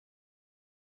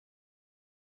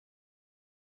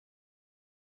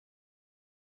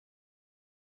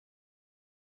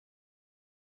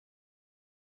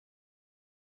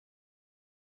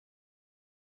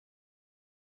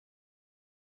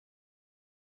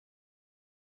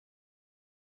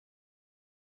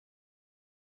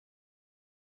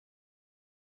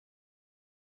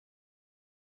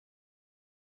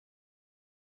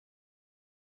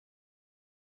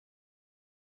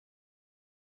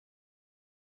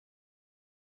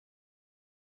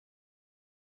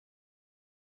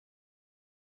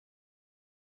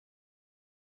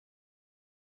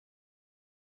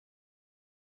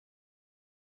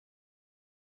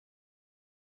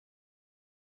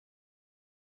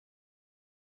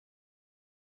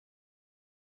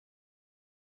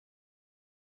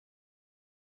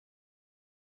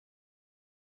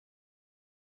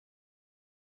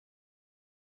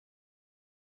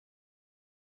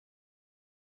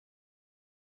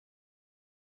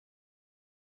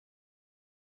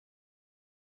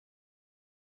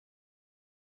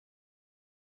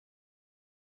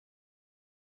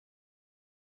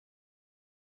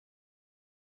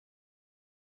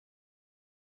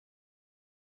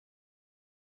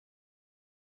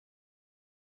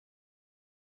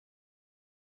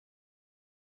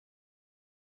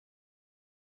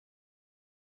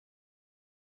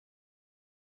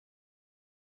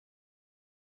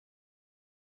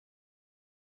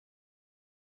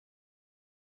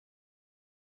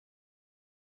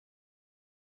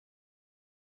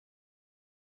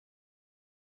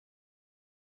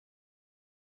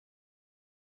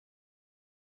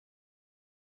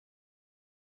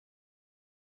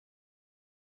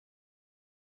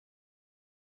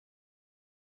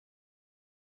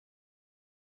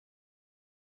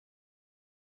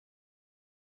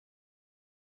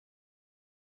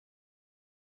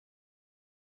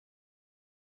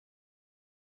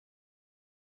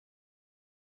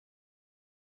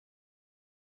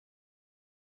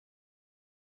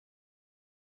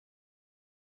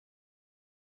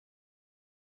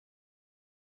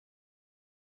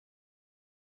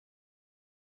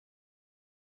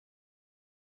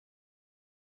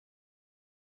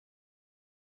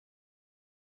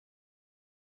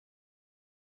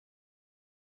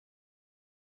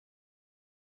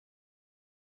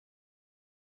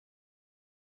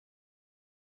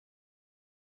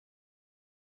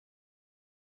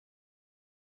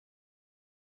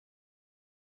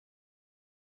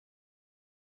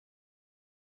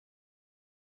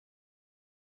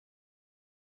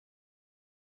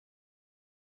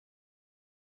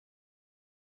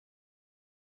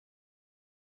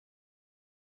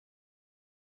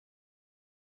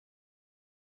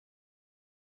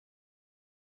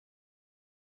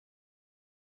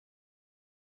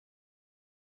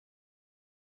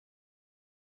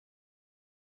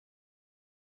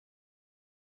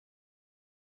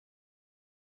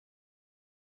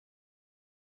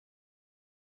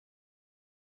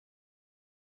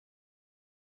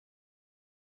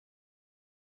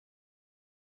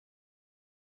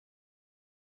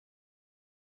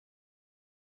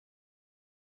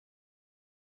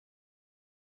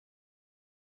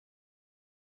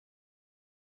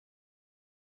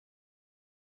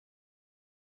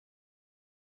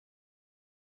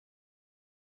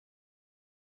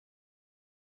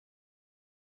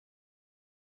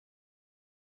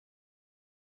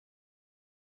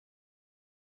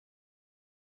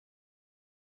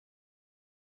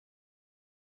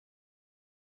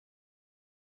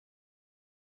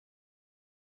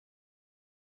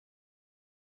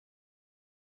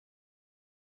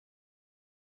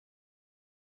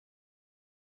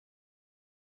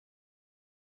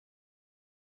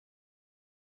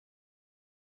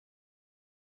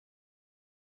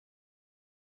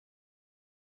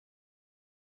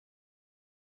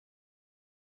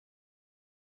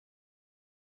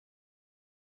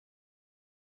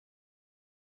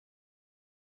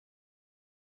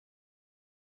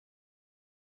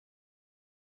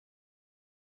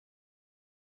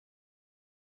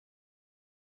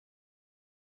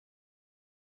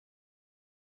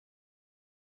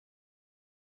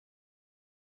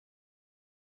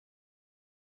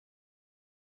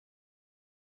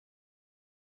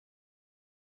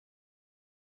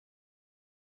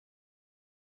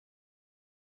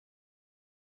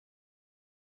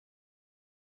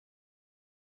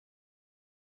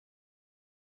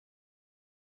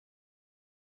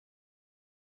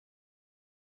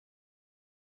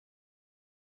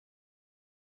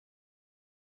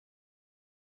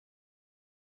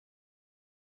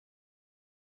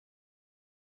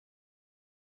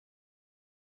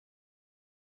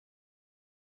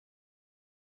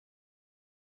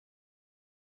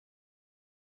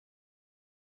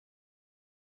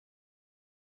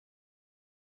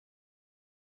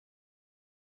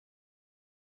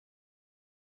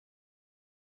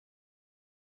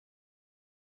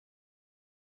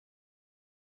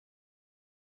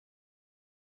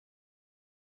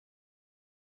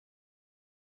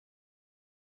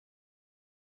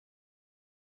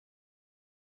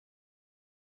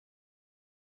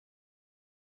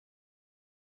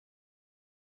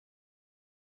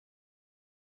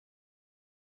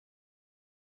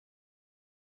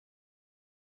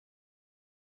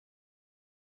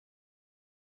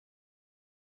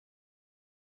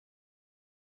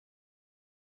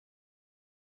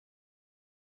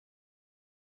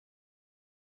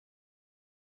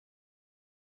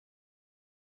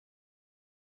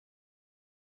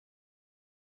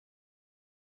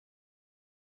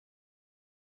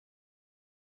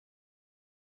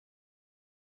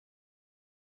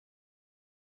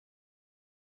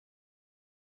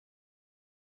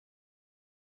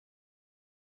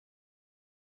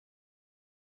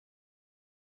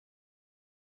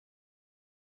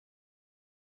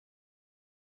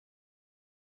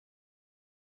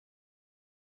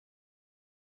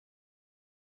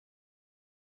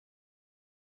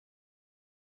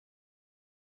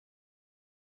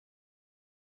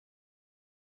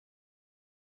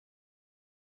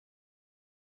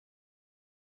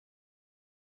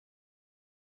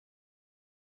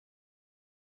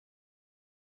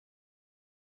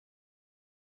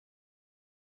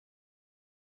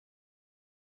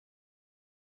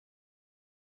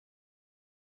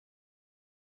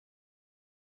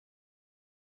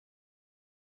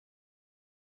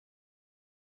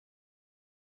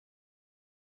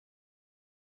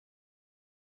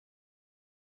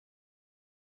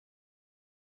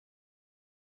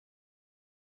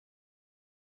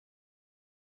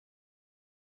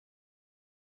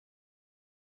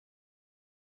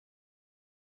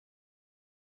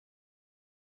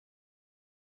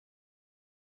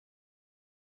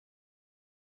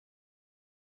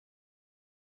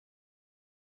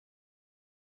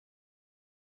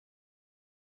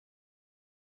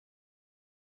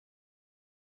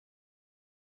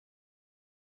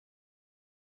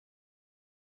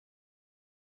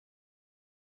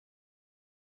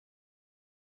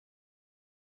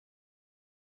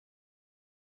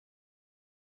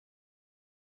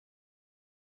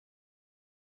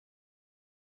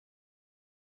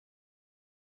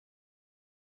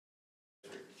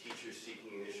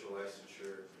seeking initial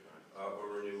licensure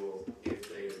or renewal if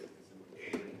they're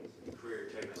in career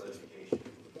technical education.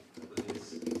 I believe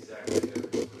it's exactly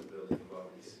identical to the bill that you've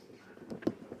already seen.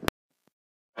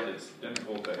 It's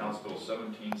identical to House Bill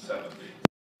 1770.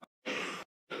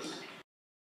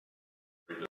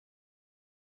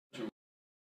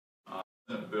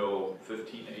 Senate Bill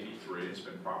 1583. It's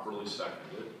been properly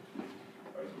seconded.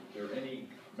 Are there any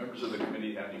members of the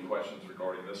committee have any questions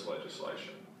regarding this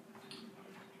legislation?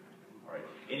 All right.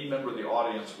 Any member of the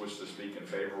audience wish to speak in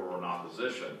favor or in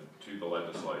opposition to the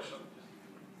legislation?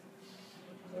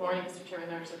 Good morning, Mr. Chairman,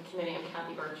 members of the committee. I'm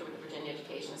Kathy Berkshire with the Virginia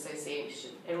Education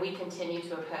Association, and we continue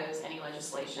to oppose any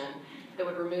legislation that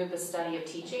would remove the study of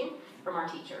teaching from our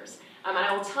teachers. And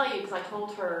I will tell you, because I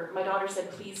told her, my daughter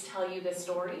said, please tell you this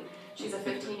story. She's a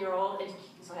 15-year-old, and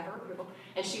so I have her approval,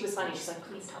 and she was funny. She's like,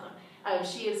 please tell them.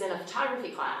 She is in a photography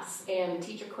class, and the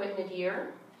teacher quit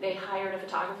mid-year. They hired a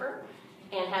photographer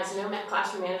and has no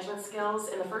classroom management skills,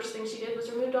 and the first thing she did was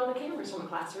removed all the cameras from the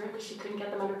classroom because she couldn't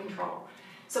get them under control.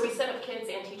 So we set up kids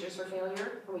and teachers for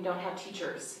failure, and we don't have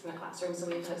teachers in the classroom, so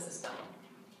we oppose this bill.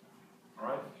 All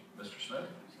right, Mr. Smith.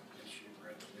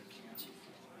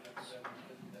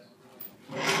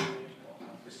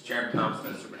 Mr. Chairman,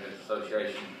 Thompson, Superintendent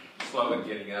Association, slogan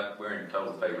getting up. We're in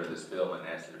total favor of this bill and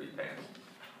ask it to be passed.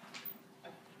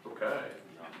 Okay.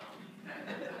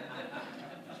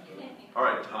 All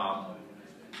right.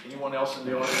 Anyone else in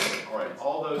the audience? All right.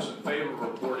 All those in favor of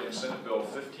reporting Senate Bill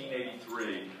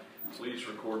 1583, please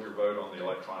record your vote on the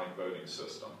electronic voting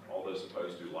system. All those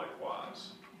opposed do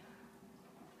likewise.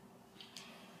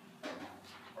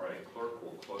 All right. Clerk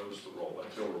will close the roll.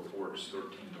 That bill reports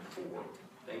 13-4.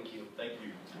 Thank you. Thank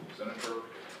you, Senator.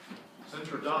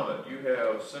 Senator Donovan, you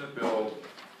have Senate Bill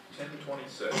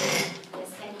 1026. Yes,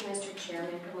 thank you, Mr.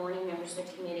 Chairman. Good morning, members of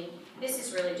the committee. This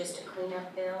is really just a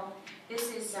cleanup bill.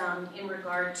 This is in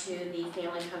regard to the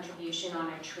family contribution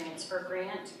on a transfer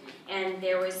grant, and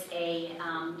there was a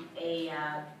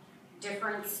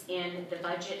difference in the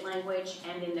budget language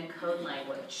and in the code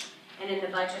language. And in the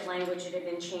budget language, it had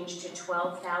been changed to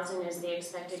 $12,000 as the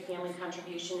expected family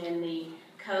contribution. In the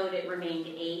code, it remained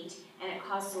 $8,000, and it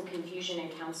caused some confusion in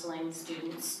counseling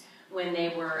students when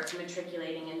they were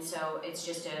matriculating, and so it's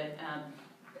just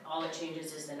all it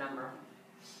changes is the number.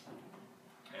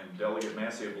 And Delegate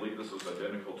Massey, I believe this was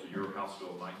identical to your House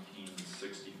Bill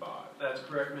 1965. That's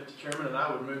correct, Mr. Chairman, and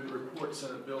I would move to report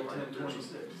Senate Bill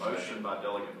 1026. Motion by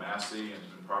Delegate Massey and it's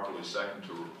been properly seconded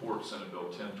to report Senate Bill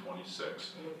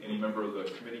 1026. Any member of the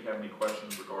committee have any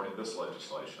questions regarding this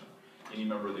legislation? Any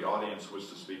member of the audience wish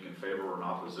to speak in favor or in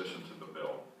opposition to the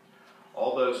bill?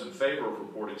 All those in favor of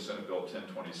reporting Senate Bill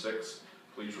 1026,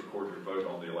 please record your vote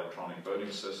on the electronic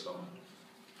voting system.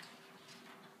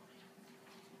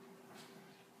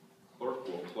 Clerk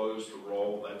will close the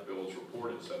roll. That bill is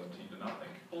reported 17-0. Thank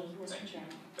you, Mr. Chairman.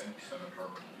 Thank you, Senator.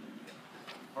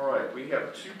 All right, we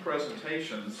have two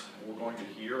presentations we're going to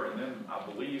hear, and then I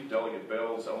believe Delegate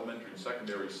Bell's Elementary and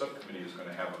Secondary Subcommittee is going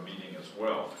to have a meeting as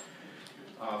well.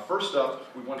 First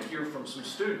up, we want to hear from some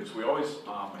students. We always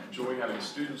enjoy having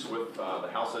students with the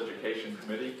House Education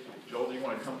Committee. Joel, do you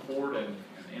want to come forward and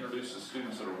introduce the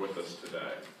students that are with us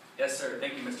today? Yes, sir.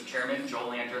 Thank you, Mr. Chairman.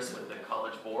 Joel Andrus with the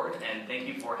College Board, and thank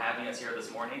you for having us here this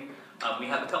morning. We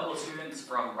have a couple of students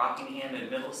from Rockingham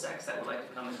and Middlesex that would like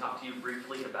to come and talk to you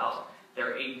briefly about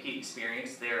their AP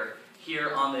experience. They're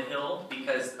here on the Hill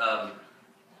because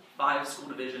 5 school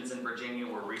divisions in Virginia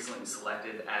were recently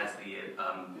selected as the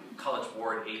College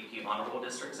Board AP Honorable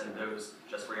Districts, and those,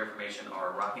 just for your information,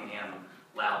 are Rockingham,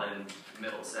 Loudoun,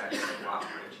 Middlesex,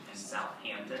 Rockbridge, and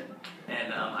Southampton.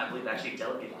 And I believe actually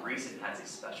Delegate Greason has a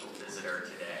special visitor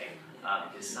today.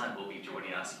 His son will be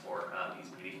joining us for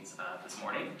these meetings this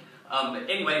morning.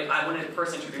 Anyway, I want to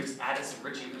first introduce Addison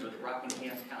Ritchie, who's with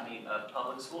Rockingham County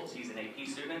Public Schools. He's an AP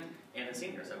student and a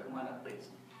senior, so come on up, please.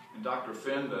 And Dr.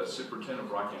 Finn, the superintendent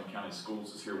of Rockingham County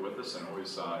Schools, is here with us, and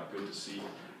always good to see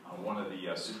one of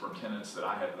the superintendents that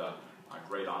I have the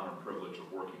great honor and privilege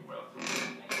of working with.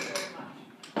 Thank you very much.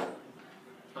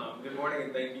 Good morning,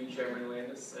 and thank you, Chairman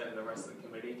Landis and the rest of the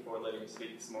committee for letting me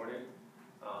speak this morning.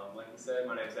 Like I said,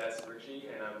 my name is Addison Ritchie,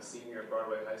 and I'm a senior at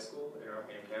Broadway High School in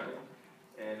Rockingham County.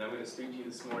 And I'm going to speak to you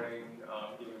this morning,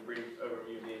 giving a brief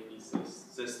overview of the AP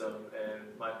system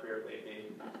and my career with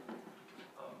AP.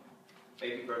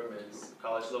 AP program is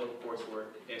college-level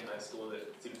coursework in high school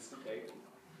that students can take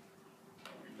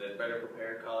that better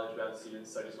prepare college-bound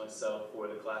students such as myself for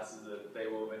the classes that they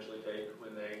will eventually take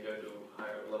when they go to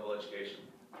higher-level education.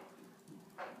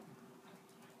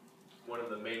 One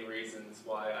of the main reasons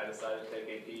why I decided to take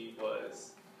AP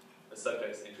was the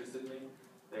subjects interested me.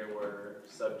 There were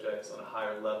subjects on a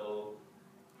higher level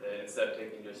That instead of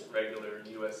taking just regular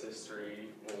U.S. history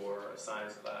or a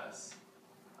science class,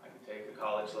 I can take a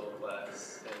college level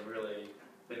class and really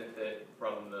benefit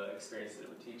from the experience that it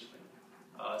would teach me.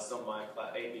 Some of my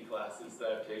AP classes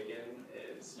that I've taken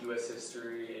is U.S.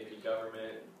 history, AP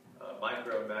government,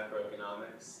 micro and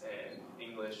macroeconomics, and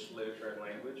English literature and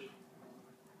language.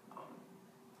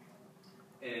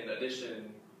 In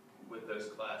addition, with those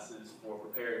classes, for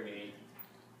preparing me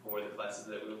for the classes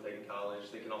that we will take in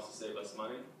college, they can also save us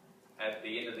money. At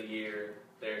the end of the year,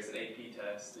 there's an AP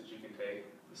test that you can take,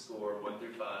 the score 1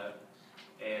 through 5,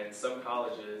 and some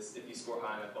colleges, if you score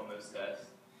high enough on those tests,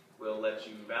 will let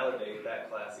you validate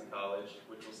that class in college,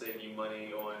 which will save you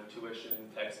money on tuition,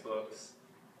 textbooks,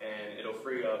 and it'll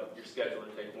free up your schedule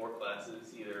to take more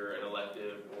classes, either an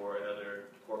elective or another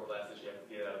core class that you have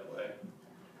to get out of the way.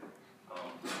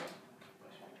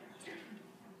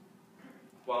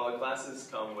 While the classes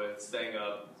come with staying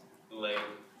up late,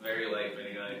 very late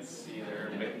many nights, either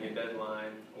making a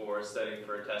deadline or studying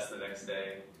for a test the next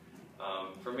day,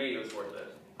 for me it was worth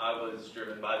it. I was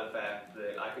driven by the fact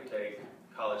that I could take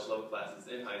college level classes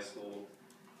in high school,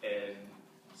 and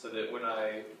so that when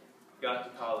I got to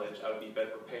college I would be better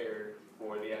prepared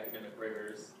for the academic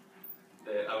rigors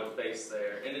that I would face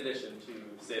there, in addition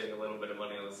to saving a little bit of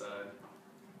money on the side.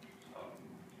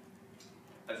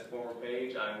 As a former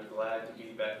Page, I'm glad to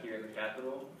be back here in the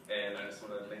Capitol, and I just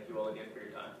want to thank you all again for your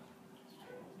time.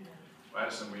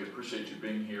 Madison, we appreciate you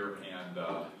being here, and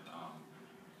the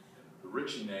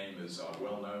Ritchie name is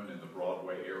well known in the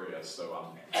Broadway area,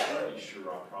 so I'm pretty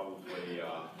sure I probably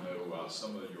know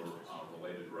some of your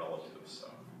related relatives.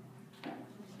 So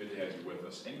good to have you with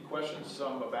us. Any questions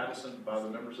of Addison by the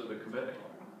members of the committee?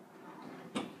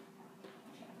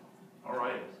 All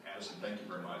right, Addison, thank you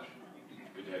very much.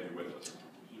 Good to have you with us.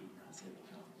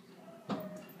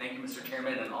 Thank you, Mr.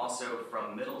 Chairman, and also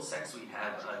from Middlesex we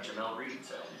have Jamel Reed.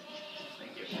 So,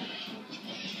 thank you.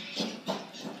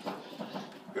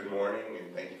 Good morning,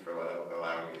 and thank you for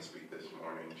allowing me to speak this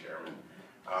morning, Chairman.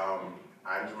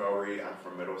 I'm Jamel Reed. I'm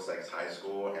from Middlesex High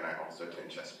School, and I also attend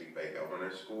Chesapeake Bay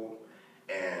Governor School.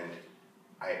 And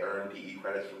I earned PE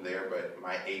credits from there, but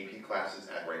my AP classes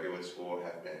at regular school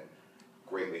have been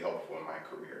greatly helpful in my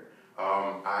career.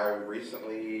 I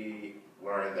recently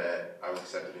learned that I was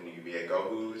accepted into UVA Go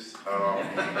Hoos.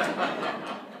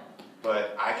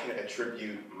 But I can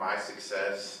attribute my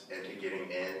success into getting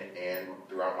in and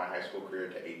throughout my high school career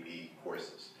to AP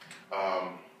courses.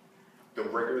 The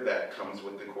rigor that comes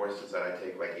with the courses that I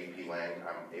take, like AP Lang,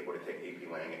 I'm able to take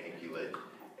AP Lang and AP Lit,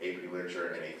 AP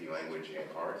Literature and AP Language and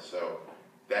Art. So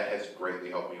that has greatly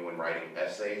helped me when writing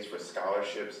essays for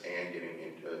scholarships and getting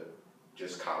into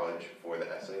just college for the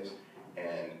essays.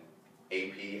 And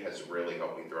AP has really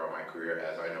helped me throughout my career,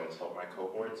 as I know it's helped my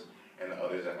cohorts and the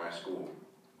others at my school.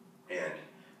 And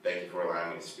thank you for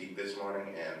allowing me to speak this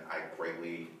morning, and I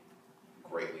greatly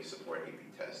support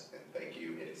AP tests, and thank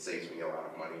you. It saves me a lot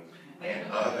of money and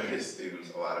other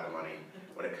students a lot of money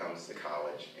when it comes to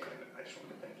college, and I just want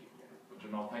to thank you. Well,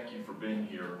 Jamel, thank you for being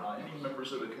here. Any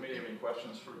members of the committee have any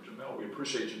questions for Jamel? We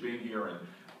appreciate you being here, and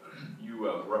you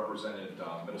represented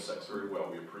Middlesex very well.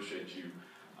 We appreciate you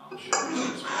sharing your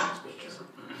experience, Mr. Chair.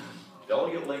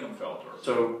 Delegate Lingenfelter.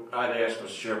 So I'd ask, Mr.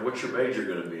 Chairman, what's your major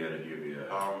going to be in at UVA?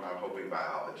 I'm hoping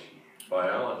biology.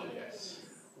 Biology. Yes.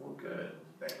 Well, good.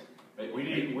 Thank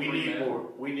you.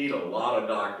 We need a lot of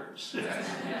doctors.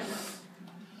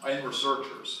 And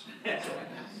researchers.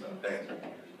 Thank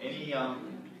you.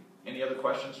 Any other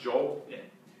questions, Joel? Yeah.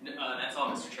 That's all,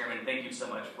 Mr. Chairman. Thank you so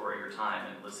much for your time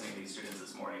and listening to these students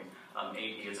this morning.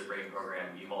 AP is a great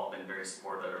program. You've all been very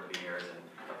supportive over the years, and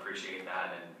appreciate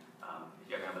that. And if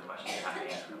you have any other questions, I'm happy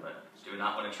to answer them. But do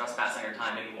not want to trespass on your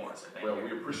time anymore. So thank you. Well,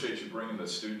 we appreciate you bringing the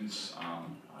students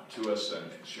to us and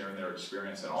sharing their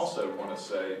experience. And also want to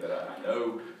say that I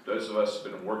know those of us who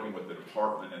have been working with the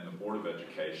department and the Board of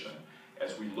Education,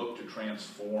 as we look to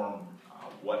transform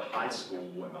what high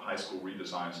school and the high school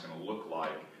redesign is going to look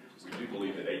like, we do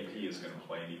believe that AP is going to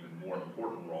play an even more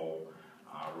important role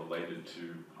related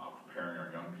to preparing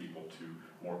our young people to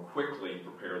more quickly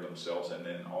prepare themselves and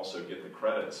then also get the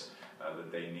credits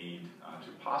that they need to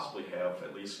possibly have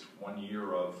at least 1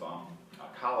 year of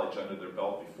college under their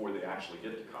belt before they actually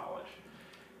get to college.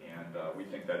 And we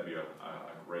think that'd be a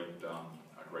great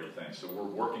thing. So we're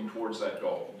working towards that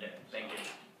goal. Yeah, thank you.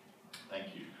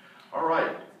 Thank you. All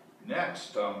right,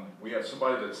 next we have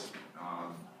somebody that's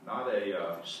not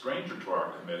a stranger to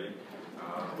our committee.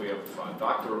 We have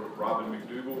Dr. Robin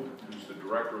McDougall, who's the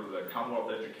director of the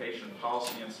Commonwealth Education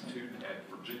Policy Institute at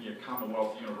Virginia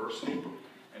Commonwealth University,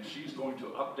 and she's going to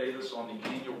update us on the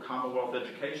annual Commonwealth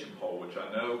Education Poll, which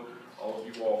I know all of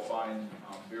you all find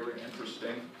very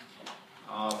interesting.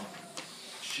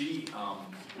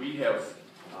 We have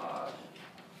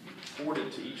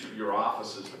forwarded to each of your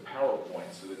offices the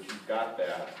PowerPoint so that you've got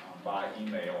that by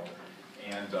email.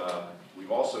 And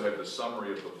we've also had the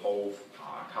summary of the poll,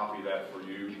 copy that for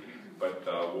you. But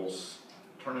we'll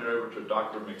turn it over to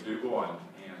Dr. McDougall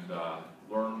and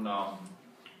learn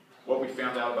what we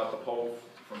found out about the poll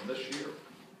from this year.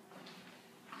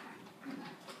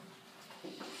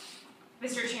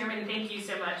 Mr. Chairman, thank you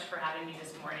so much for having me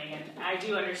this morning, and I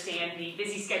do understand the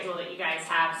busy schedule that you guys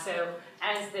have. So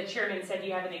as the chairman said,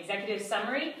 you have an executive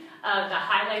summary of the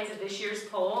highlights of this year's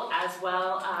poll. As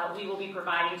well, we will be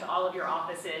providing to all of your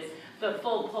offices the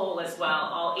full poll as well,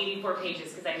 all 84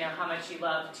 pages, because I know how much you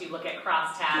love to look at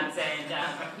crosstabs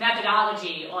and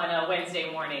methodology on a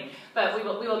Wednesday morning. But we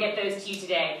will get those to you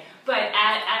today. But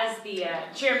as the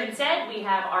chairman said, we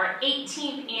have our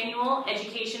 18th annual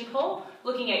education poll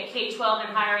looking at K-12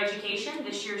 and higher education.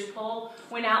 This year's poll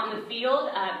went out in the field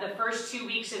the first 2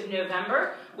 weeks of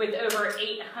November with over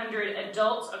 800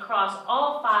 adults across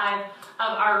all 5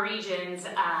 of our regions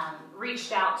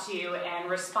reached out to and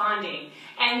responding.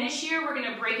 And this year we're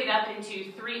going to break it up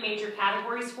into 3 major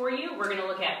categories for you. We're going to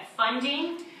look at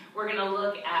funding, we're going to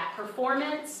look at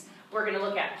performance, we're going to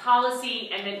look at policy,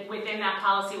 and then within that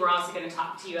policy we're also going to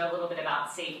talk to you a little bit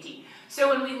about safety. So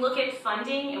when we look at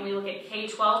funding and we look at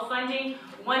K-12 funding,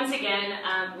 once again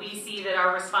we see that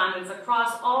our respondents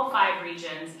across all 5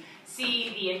 regions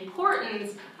see the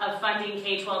importance of funding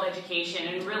K-12 education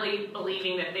and really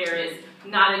believing that there is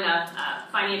not enough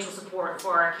financial support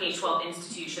for our K-12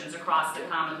 institutions across the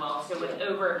Commonwealth. So with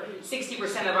over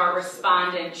 60% of our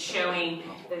respondents showing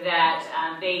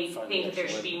that they think that there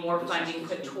should be more funding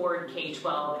put toward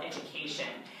K-12 education.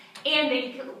 And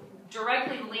they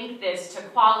directly link this to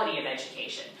quality of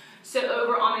education. So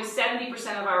over almost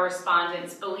 70% of our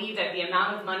respondents believe that the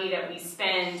amount of money that we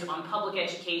spend on public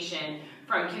education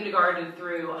from kindergarten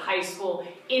through high school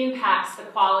impacts the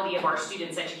quality of our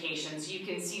students' education. So you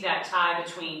can see that tie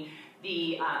between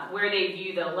the where they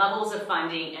view the levels of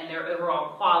funding and their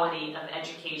overall quality of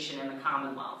education in the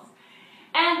Commonwealth.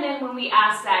 And then when we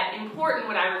ask that important,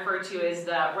 what I refer to as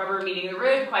the rubber meeting the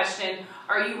road question,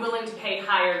 are you willing to pay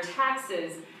higher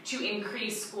taxes to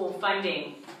increase school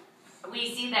funding?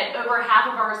 We see that over half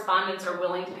of our respondents are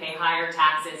willing to pay higher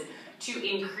taxes to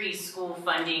increase school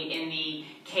funding in the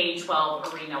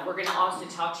K-12 arena. We're going to also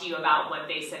talk to you about what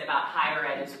they said about higher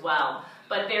ed as well.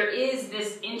 But there is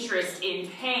this interest in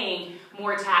paying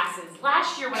more taxes.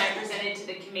 Last year when I presented to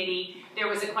the committee, there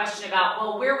was a question about,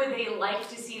 well, where would they like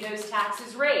to see those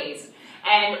taxes raised?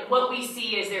 And what we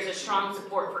see is there's a strong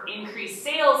support for increased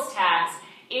sales tax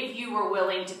if you were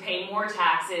willing to pay more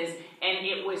taxes and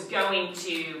it was going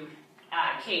to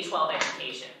K-12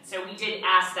 education. So we did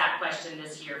ask that question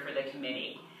this year for the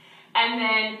committee. And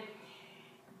then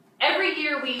every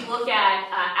year we look at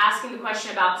asking the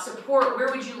question about support, where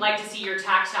would you like to see your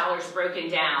tax dollars broken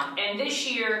down? And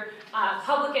this year,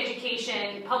 public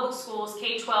education, public schools,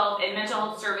 K-12, and mental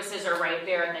health services are right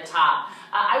there at the top.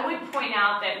 I would point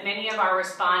out that many of our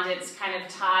respondents kind of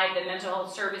tied the mental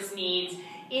health service needs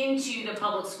into the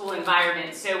public school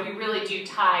environment. So we really do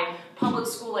tie public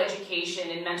school education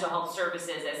and mental health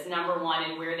services as #1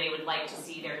 and where they would like to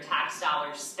see their tax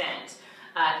dollars spent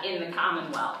in the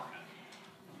Commonwealth.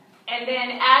 And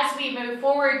then as we move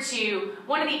forward to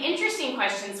one of the interesting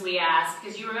questions we asked,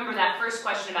 because you remember that first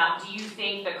question about do you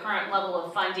think the current level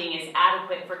of funding is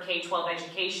adequate for K-12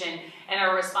 education, and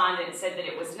our respondent said that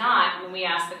it was not when we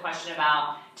asked the question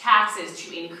about taxes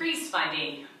to increase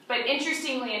funding. But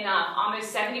interestingly enough,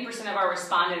 almost 70% of our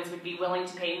respondents would be willing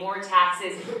to pay more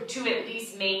taxes to at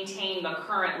least maintain the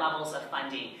current levels of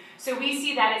funding. So we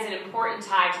see that as an important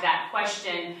tie to that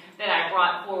question that I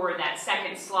brought forward, that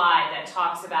second slide that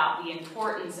talks about the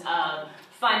importance of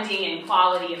funding and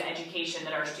quality of education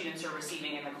that our students are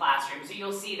receiving in the classroom. So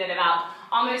you'll see that about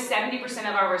almost 70%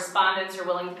 of our respondents are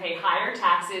willing to pay higher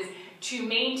taxes to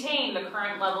maintain the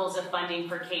current levels of funding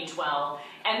for K-12.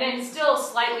 And then still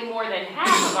slightly more than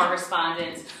half of our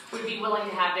respondents would be willing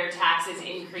to have their taxes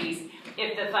increase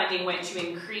if the funding went to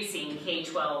increasing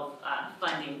K-12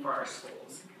 funding for our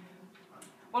schools.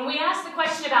 When we ask the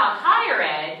question about higher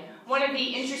ed, one of the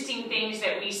interesting things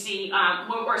that we see,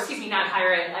 or excuse me, not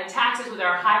higher ed, taxes with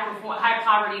our high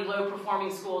poverty, low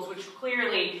performing schools, which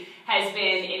clearly has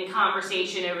been in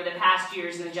conversation over the past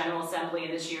years in the General Assembly,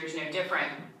 and this year is no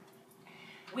different.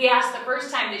 We asked the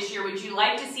first time this year, would you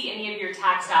like to see any of your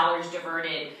tax dollars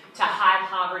diverted to high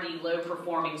poverty, low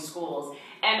performing schools?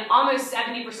 And almost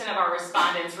 70% of our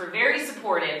respondents were very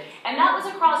supportive, and that was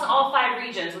across all 5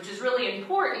 regions, which is really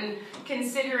important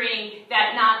considering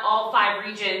that not all 5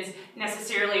 regions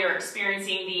necessarily are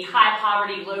experiencing the high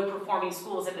poverty, low performing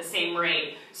schools at the same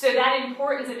rate. So that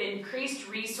importance of increased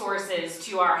resources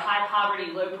to our high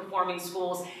poverty, low performing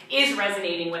schools is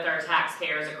resonating with our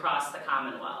taxpayers across the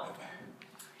Commonwealth.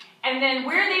 And then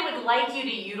where they would like you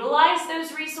to utilize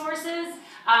those resources,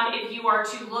 if you are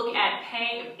to look at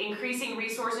increasing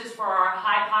resources for our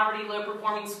high poverty, low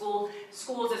performing schools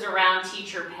is around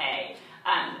teacher pay.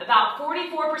 About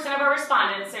 44% of our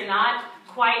respondents, so not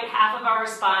quite half of our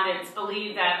respondents,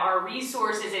 believe that our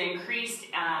resources and increased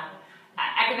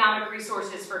economic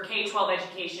resources for K-12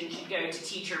 education should go to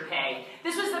teacher pay.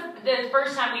 This was the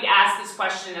first time we'd asked this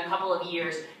question in a couple of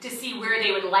years to see where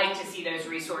they would like to see those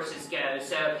resources go.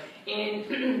 So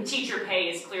in teacher pay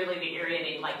is clearly the area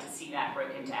they'd like to see that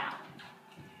broken down.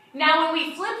 Now when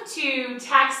we flip to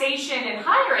taxation and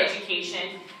higher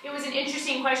education, it was an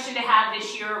interesting question to have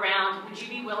this year around, would you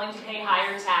be willing to pay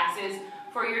higher taxes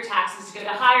for your taxes to go to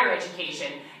higher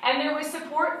education? And there was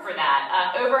support for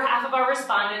that. Over half of our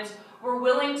respondents were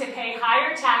willing to pay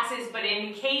higher taxes, but in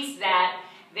the case that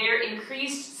there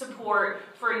increased support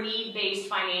for need-based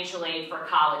financial aid for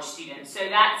college students. So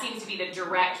that seems to be the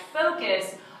direct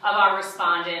focus of our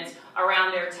respondents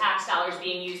around their tax dollars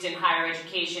being used in higher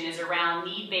education is around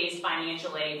need-based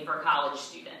financial aid for college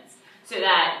students. So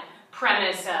that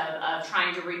premise of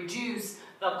trying to reduce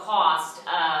the cost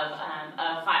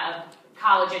of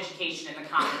college education in the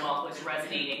Commonwealth was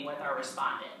resonating with our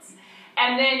respondents.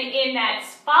 And then in that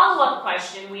follow-up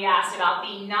question, we asked about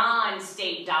the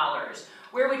non-state dollars.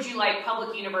 Where would you like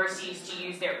public universities to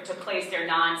use to place their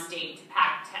non-state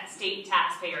state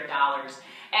taxpayer dollars?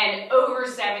 And over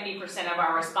 70% of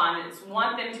our respondents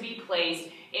want them to be placed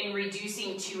in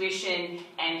reducing tuition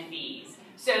and fees.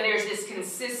 So there's this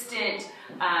consistent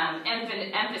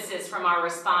emphasis from our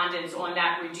respondents on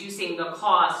that reducing the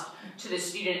cost to the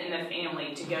student and the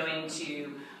family to going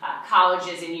to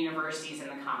colleges and universities in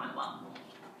the Commonwealth.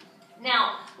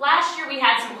 Now, last year we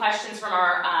had some questions from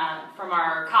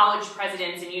our college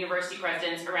presidents and university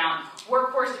presidents around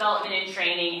workforce development and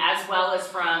training, as well as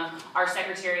from our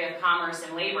Secretary of Commerce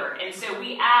and Labor. And so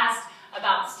we asked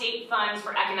about state funds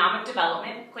for economic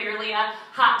development, clearly a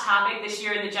hot topic this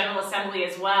year in the General Assembly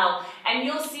as well. And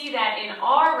you'll see that in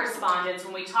our respondents,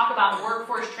 when we talk about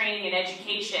workforce training and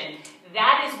education,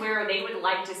 that is where they would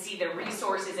like to see the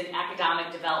resources in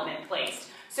economic development placed.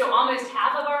 So almost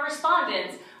half of our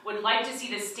respondents would like to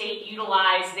see the state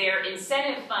utilize their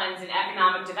incentive funds in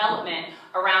economic development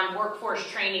around workforce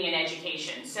training and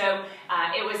education. So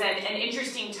it was an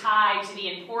interesting tie to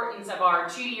the importance of our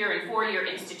 2-year and 4-year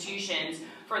institutions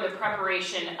for the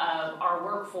preparation of our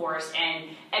workforce and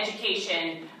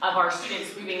education of our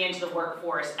students moving into the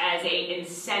workforce as an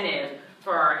incentive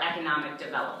for our economic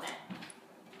development.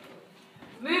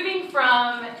 Moving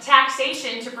from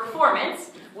taxation to performance,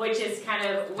 which is kind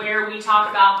of where we talk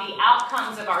about the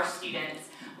outcomes of our students.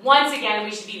 Once again,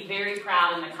 we should be very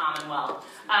proud in the Commonwealth.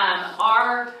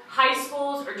 Our high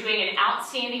schools are doing an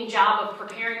outstanding job of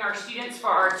preparing our students for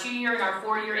our 2-year and our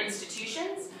 4-year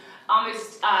institutions.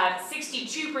 Almost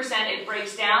 62%, it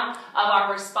breaks down, of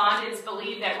our respondents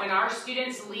believe that when our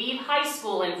students leave high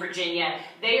school in Virginia,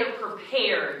 they are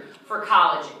prepared for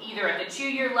college, either at the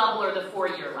 2-year level or the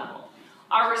 4-year level.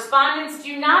 Our respondents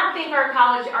do not think our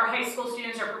high school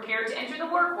students are prepared to enter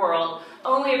the work world.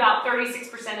 Only about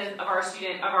 36% of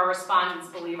our respondents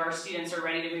believe our students are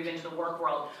ready to move into the work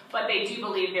world, but they do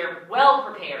believe they're well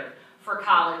prepared for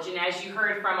college. And as you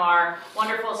heard from our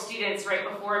wonderful students right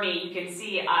before me, you can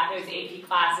see those AP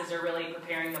classes are really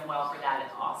preparing them well for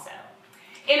that also.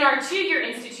 In our 2-year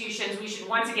institutions, we should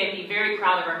once again be very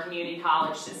proud of our community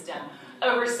college system.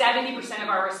 Over 70% of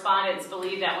our respondents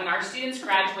believe that when our students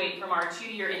graduate from our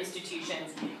 2-year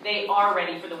institutions, they are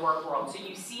ready for the work world. So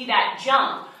you see that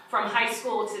jump from high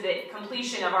school to the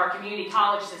completion of our community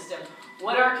college system.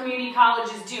 What our community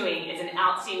college is doing is an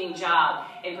outstanding job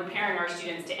in preparing our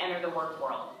students to enter the work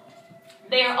world.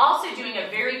 They are also doing a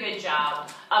very good job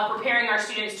of preparing our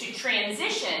students to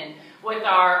transition with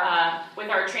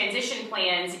our transition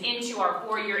plans into our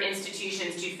 4-year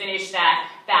institutions to finish that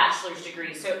bachelor's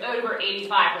degree. So over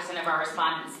 85% of our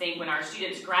respondents think when our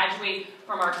students graduate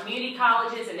from our community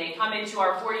colleges and they come into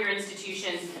our 4-year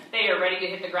institutions, they are ready to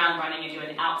hit the ground running and do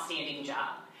an outstanding job.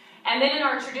 And then in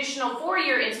our traditional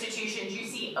 4-year institutions, you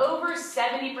see over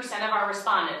 70% of our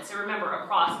respondents, so remember,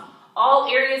 across all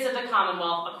areas of the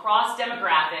Commonwealth, across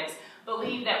demographics,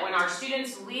 believe that when our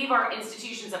students leave our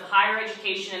institutions of higher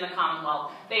education in the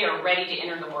Commonwealth, they are ready to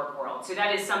enter the work world. So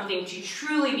that is something to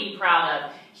truly be proud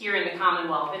of here in the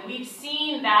Commonwealth. And we've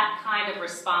seen that kind of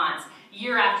response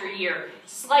year after year,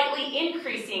 slightly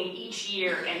increasing each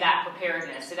year in that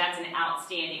preparedness. So that's an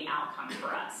outstanding outcome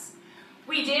for us.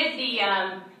 We did the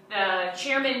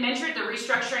chairman mentored the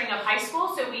restructuring of high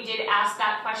school, so we did ask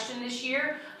that question this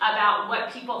year about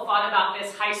what people thought about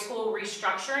this high school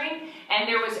restructuring, and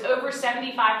there was over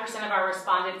 75% of our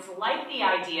respondents liked the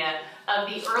idea of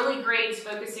the early grades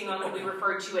focusing on what we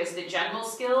refer to as the general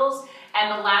skills,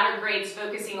 and the latter grades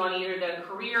focusing on either the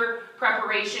career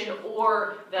preparation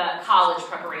or the college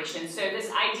preparation. So this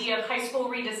idea of high school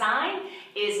redesign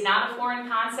is not a foreign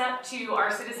concept to our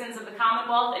citizens of the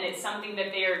Commonwealth, and it's something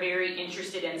that they are very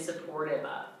interested and supportive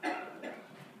of.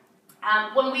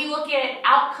 When we look at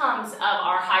outcomes of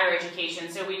our higher education,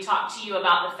 so we talked to you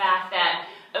about the fact that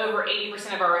over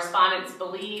 80% of our respondents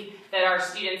believe that our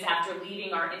students, after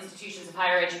leaving our institutions of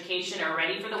higher education, are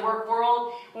ready for the work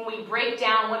world. When we break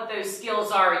down what those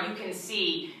skills are, you can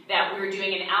see that we're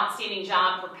doing an outstanding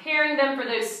job preparing them for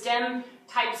those STEM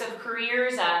types of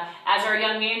careers. As our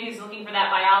young man who's looking for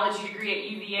that biology degree at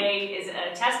UVA is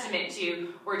a testament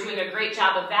to, we're doing a great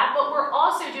job of that, but we're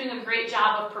also doing a great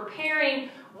job of preparing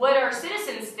what our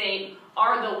citizens think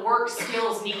are the work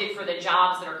skills needed for the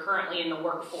jobs that are currently in the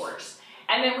workforce.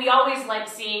 And then we always like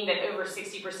seeing that over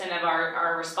 60% of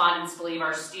our respondents believe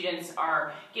our students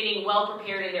are getting well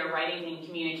prepared in their writing and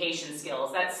communication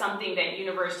skills. That's something that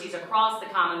universities across the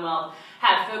Commonwealth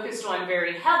have focused on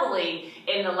very heavily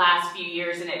in the last few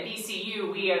years, and at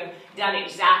VCU we have done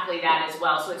exactly that as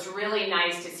well. So it's really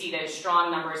nice to see those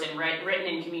strong numbers in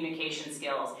written and communication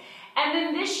skills. And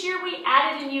then this year we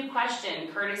added a new question,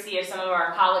 courtesy of some of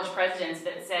our college presidents,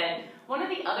 that said, one of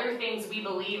the other things we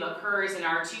believe occurs in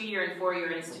our 2-year and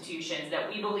 4-year institutions that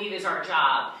we believe is our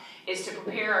job is to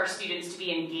prepare our students to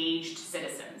be engaged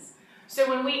citizens. So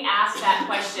when we asked that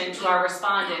question to our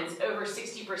respondents, over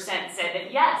 60% said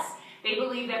that yes, they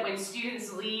believe that when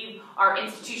students leave our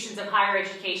institutions of higher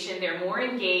education, they're more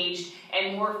engaged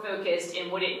and more focused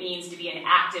in what it means to be an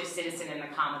active citizen in the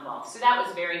Commonwealth. So that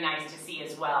was very nice to see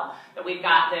as well, that we've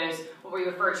got those, what we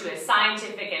refer to as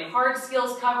scientific and hard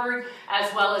skills covered,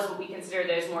 as well as what we consider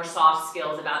those more soft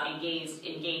skills about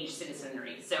engaged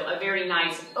citizenry. So a very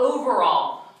nice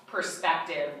overall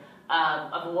perspective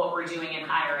of what we're doing in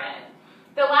higher ed.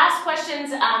 The last questions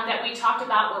that we talked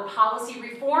about were policy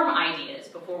reform ideas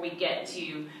before we get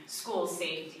to school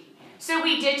safety. So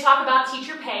we did talk about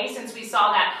teacher pay, since we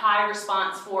saw that high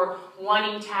response for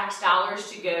wanting tax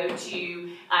dollars to go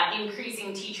to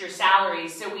increasing teacher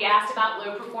salaries. So we asked about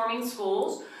low-performing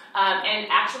schools, and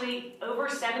actually over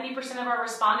 70% of our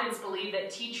respondents believe that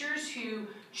teachers who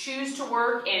choose to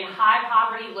work in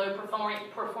high-poverty,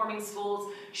 low-performing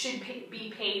schools should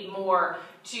be paid more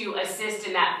to assist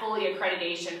in that fully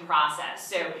accreditation process.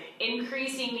 So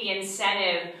increasing the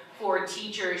incentive for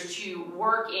teachers to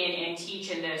work in and teach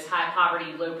in those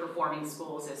high-poverty, low-performing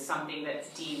schools is something that's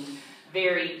deemed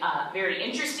very, very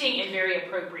interesting and very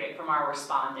appropriate from our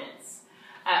respondents.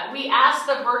 We asked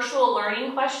the virtual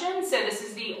learning question, so this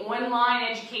is the online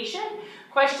education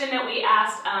question that we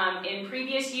asked in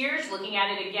previous years. Looking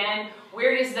at it again,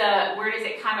 where does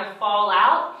it kind of fall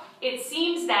out? It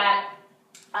seems that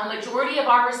a majority of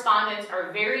our respondents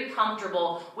are very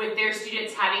comfortable with their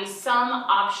students having some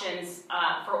options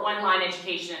for online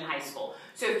education in high school.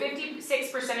 So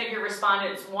 56% of your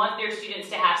respondents want their students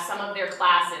to have some of their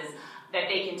classes that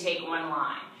they can take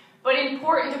online. But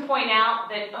important to point out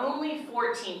that only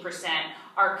 14%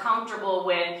 are comfortable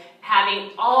with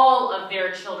having all of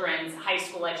their children's high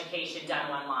school education done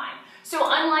online. So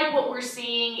unlike what we're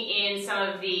seeing in some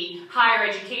of the higher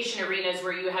education arenas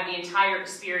where you have the entire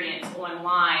experience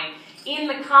online, in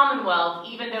the Commonwealth,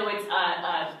 even though it's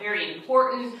a very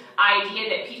important idea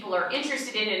that people are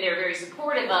interested in and they're very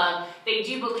supportive of, they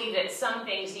do believe that some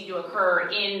things need to occur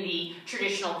in the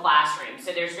traditional classroom.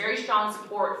 So there's very strong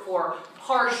support for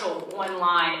partial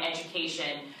online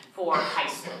education for high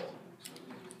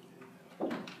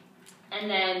school. And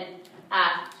then,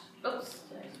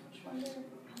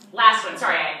 last one,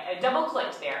 sorry, I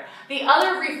double-clicked there. The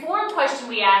other reform question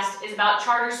we asked is about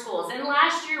charter schools. And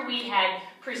last year we had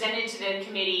presented to the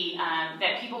committee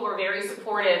that people were very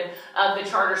supportive of the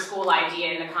charter school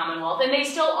idea in the Commonwealth, and they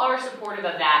still are supportive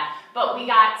of that. But we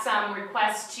got some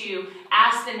requests to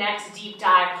ask the next deep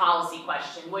dive policy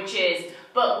question, which is,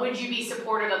 but would you be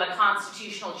supportive of a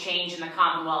constitutional change in the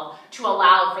Commonwealth to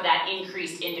allow for that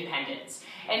increased independence?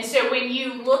 And so when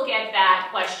you look at that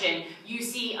question, you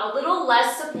see a little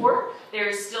less support.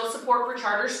 There's still support for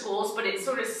charter schools, but it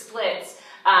sort of splits.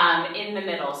 in the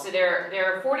middle. So there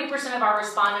are 40% of our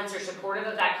respondents are supportive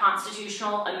of that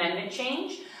constitutional amendment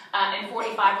change, and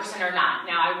 45% are not.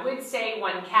 Now, I would say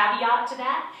one caveat to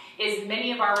that is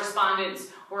many of our respondents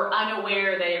were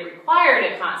unaware that it required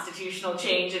a constitutional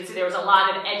change, and so there was a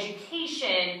lot of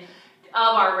education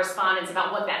of our respondents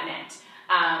about what that meant.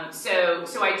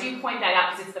 So I do point that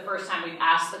out because it's the first time we've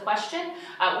asked the question.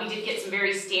 We did get some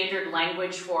very standard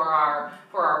language for our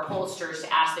pollsters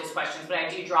to ask those questions, but I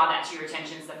do draw that to your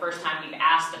attention. It's the first time we've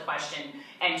asked the question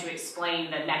and to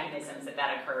explain the mechanisms that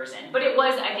that occurs in. But it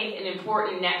was, I think, an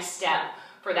important next step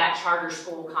for that charter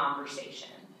school conversation.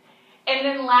 And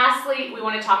then lastly, we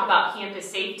want to talk about campus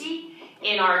safety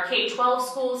in our K-12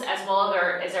 schools as well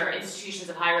as our institutions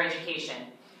of higher education.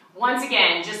 Once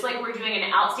again, just like we're doing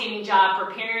an outstanding job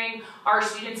preparing our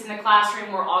students in the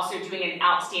classroom, we're also doing an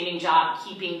outstanding job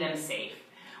keeping them safe.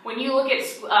 When you look at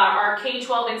our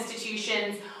K-12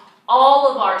 institutions,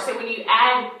 so when you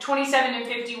add 27 and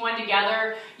 51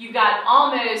 together, you've got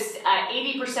almost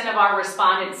 80% of our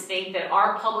respondents think that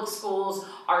our public schools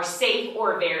are safe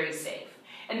or very safe.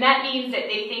 And that means that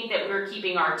they think that we're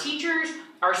keeping our teachers,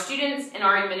 our students, and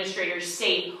our administrators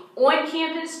safe on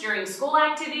campus during school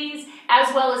activities,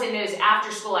 as well as in those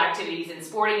after-school activities and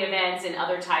sporting events and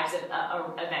other types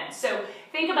of events. So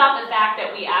think about the fact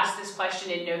that we asked this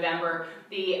question in November,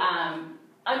 the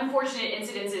unfortunate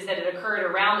incidences that had occurred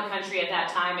around the country at that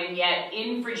time, and yet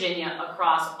in Virginia,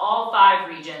 across all 5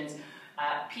 regions,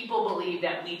 people believe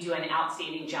that we do an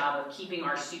outstanding job of keeping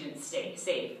our students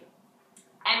safe.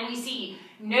 And we see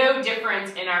no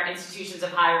difference in our institutions of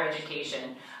higher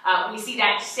education. We see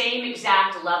that same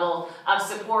exact level of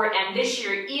support, and this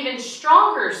year even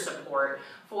stronger support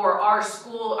for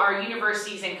our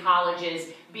universities and colleges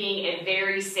being a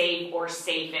very safe or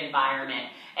safe environment.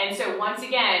 And so once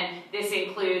again, this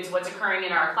includes what's occurring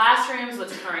in our classrooms,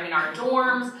 what's occurring in our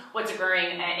dorms, what's occurring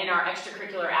in our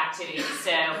extracurricular activities.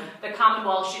 So the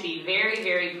Commonwealth should be very,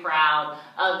 very proud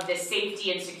of the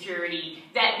safety and security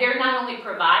that they're not only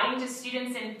providing to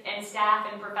students and staff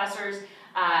and professors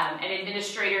and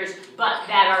administrators, but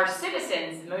that our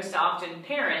citizens, most often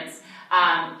parents,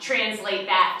 translate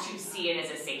that to see it as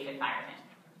a safe environment.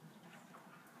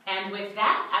 And with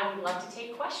that, I would love to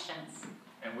take questions.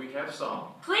 And we have some.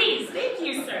 Please, thank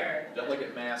you, sir.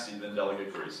 Delegate Massey, then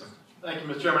Delegate Greason. Thank you,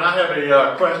 Mr. Chairman. I have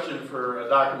a question for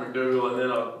Dr. McDougall and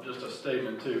then just a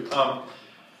statement too.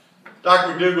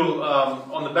 Dr. McDougall,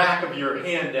 on the back of your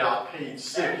handout, page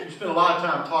 6, you spent a lot of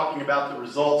time talking about the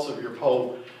results of your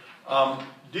poll.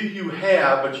 Do you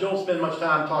have, but you don't spend much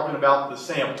time talking about the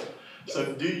sample. So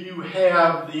do you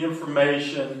have the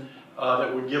information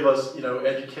that would give us,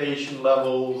 education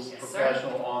levels, yes,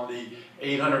 professional sir. On the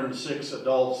 806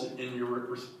 adults in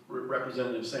your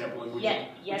representative sample? And would you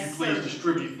please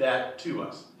distribute that to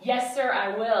us? Yes, sir,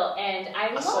 I will. And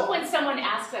I love when someone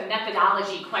asks a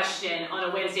methodology question on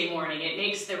a Wednesday morning. It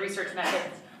makes the research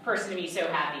methods person to me so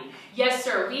happy. Yes,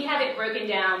 sir, we have it broken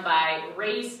down by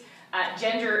race,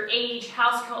 gender, age,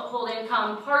 household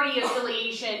income, party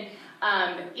affiliation.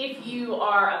 If you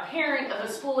are a parent of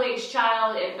a school-aged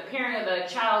child, and a parent of a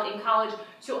child in college,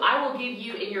 so I will give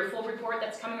you in your full report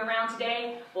that's coming around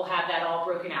today, we'll have that all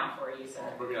broken out for you, sir.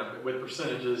 Broken out with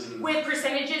percentages. With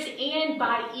percentages and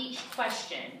by each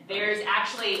question. There's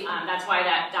actually, that's why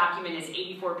that document is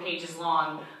 84 pages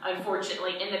long.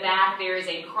 Unfortunately, in the back there is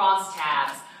a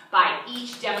crosstabs by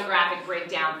each demographic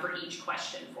breakdown for each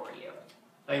question for you.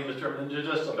 Thank you, Mr. Chairman.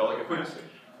 Just a Delegate quick. Massey.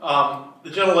 The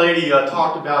gentlelady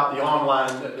talked about the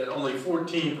online, that only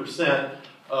 14%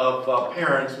 of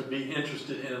parents would be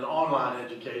interested in an online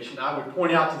education. I would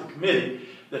point out to the committee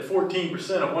that 14%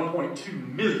 of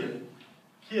 1.2 million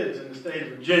kids in the state of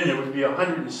Virginia would be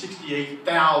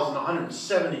 168,000,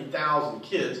 170,000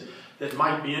 kids that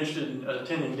might be interested in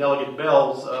attending Delegate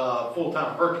Bell's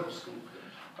full-time virtual school.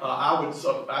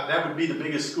 That would be the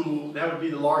biggest school, that would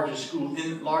be the largest school,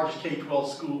 largest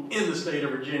K-12 school in the state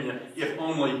of Virginia if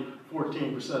only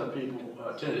 14% of people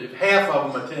attended. If half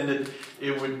of them attended,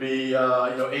 it would be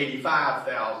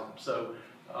 85,000. So,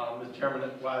 Mr.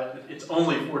 Chairman, it's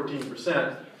only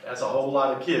 14%. That's a whole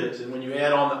lot of kids. And when you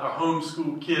add on our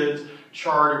homeschool kids,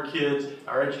 charter kids,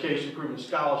 our education improvement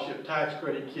scholarship, tax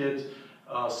credit kids,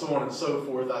 so on and so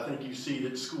forth, I think you see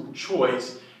that school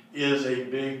choice is a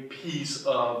big piece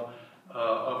of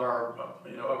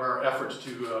our efforts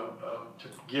to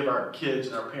give our kids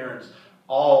and our parents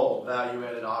all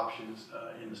value-added options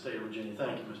in the state of Virginia.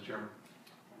 Thank you, Mr. Chairman.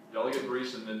 Delegate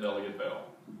Greason, then Delegate Bell.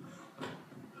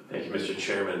 Thank you, Mr.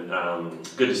 Chairman.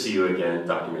 Good to see you again,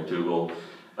 Dr. McDougall.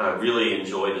 I really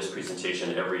enjoy this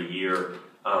presentation every year.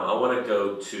 I want to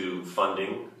go to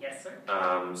funding. Yes, sir.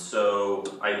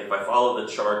 If I follow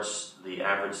the charts, the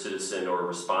average citizen or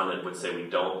respondent would say we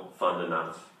don't fund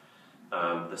enough.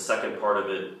 The second part of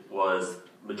it was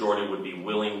majority would be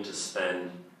willing to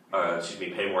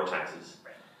pay more taxes.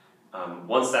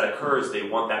 Once that occurs, they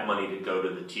want that money to go to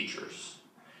the teachers.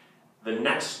 The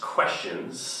next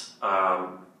questions,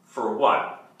 for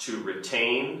what? To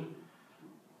retain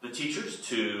the teachers,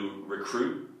 to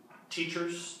recruit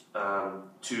teachers,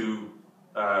 to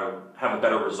have a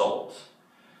better result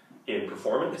in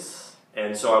performance.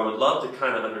 And so I would love to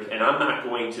kind of understand, and I'm not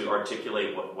going to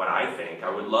articulate what I think. I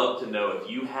would love to know if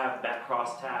you have that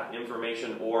crosstab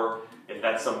information or if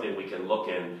that's something we can look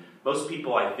in. Most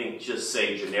people, I think, just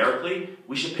say generically,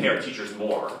 we should pay our teachers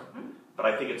more. But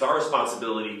I think it's our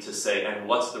responsibility to say, and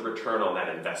what's the return on that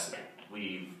investment?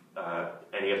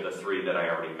 Any of the three that I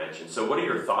already mentioned. So what are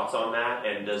your thoughts on that?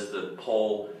 And does the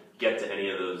poll get to any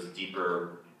of those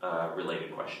deeper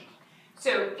related questions?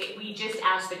 So we just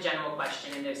asked the general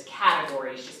question in those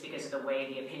categories just because of the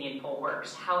way the opinion poll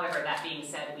works. However, that being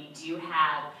said, we do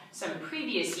have some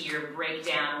previous year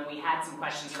breakdown when we had some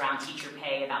questions around teacher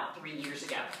pay about 3 years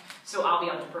ago. So I'll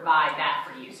be able to provide that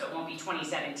for you. So it won't be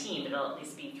 2017, but it'll at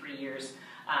least be 3 years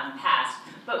past.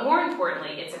 But more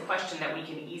importantly, it's a question that we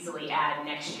can easily add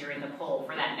next year in the poll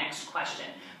for that next question.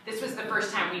 This was the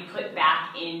first time we put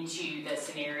back into the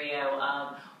scenario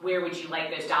of where would you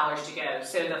like those dollars to go.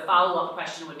 So the follow-up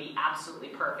question would be absolutely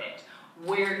perfect.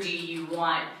 Where do you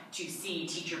want to see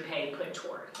teacher pay put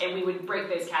toward? And we would break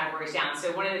those categories down.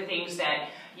 So one of the things that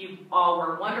you all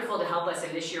were wonderful to help us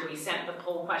in this year, we sent the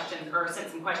poll questions, or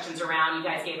sent some questions around. You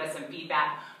guys gave us some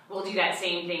feedback. We'll do that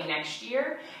same thing next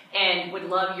year, and would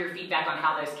love your feedback on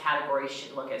how those categories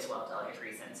should look as well, Delegate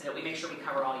Reason, so that we make sure we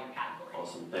cover all your categories.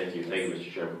 Awesome, thank you,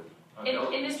 Mr. Chairman. And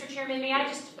Mr. Chairman, may I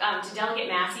just, to Delegate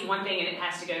Massey, one thing, and it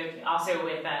has to go also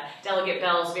with Delegate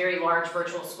Bell's very large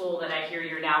virtual school that I hear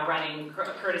you're now running,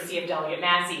 courtesy of Delegate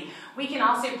Massey. We can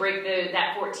also break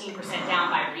that 14%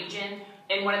 down by region.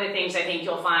 And one of the things I think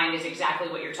you'll find is exactly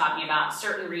what you're talking about.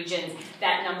 Certain regions,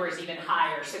 that number is even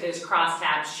higher. So those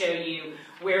crosstabs show you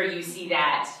where you see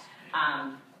that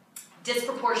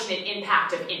disproportionate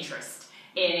impact of interest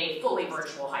in a fully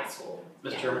virtual high school.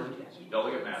 Mr. Chairman?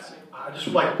 Delegate Massey. I just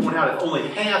would like to point out if only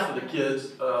half of the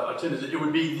kids attended it, it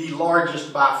would be the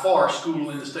largest by far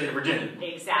school in the state of Virginia.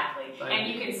 Exactly. And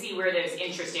you can see where those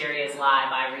interest areas lie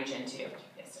by region too.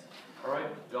 Yes, sir. All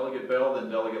right, Delegate Bell, then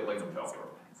Delegate Lingenfelter.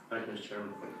 Thank you, Mr.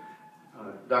 Chairman.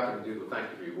 Dr. McDougall, thank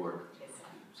you for your work. Yes,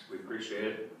 sir. We appreciate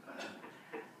it.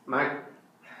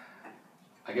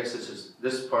 I guess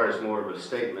this part is more of a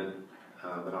statement,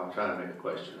 but I'll try to make a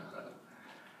question out of it.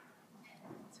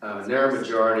 A narrow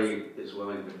majority is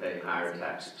willing to pay higher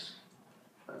taxes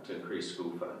to increase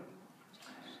school funding.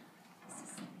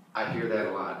 I hear that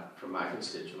a lot from my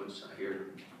constituents. I hear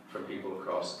from people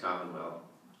across the Commonwealth.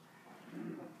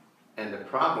 And the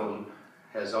problem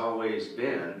has always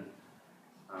been,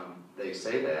 they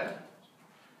say that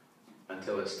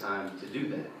until it's time to do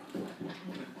that.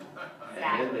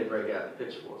 And then they break out the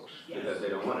pitchforks because they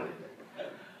don't want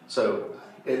anything. So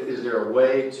is there a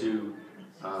way to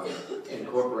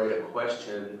incorporate a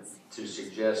question to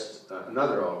suggest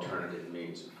another alternative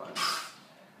means of funding?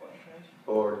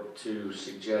 Or to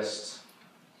suggest,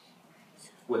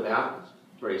 without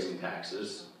raising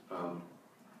taxes,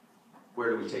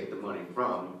 where do we take the money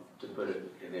from to put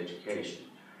it in education?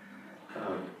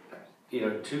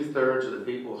 2/3 of the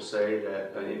people say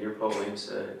that, in your polling,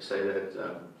 say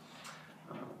that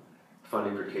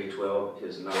funding for K-12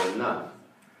 is not enough.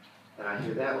 And I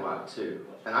hear that a lot too.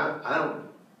 And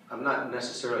I'm not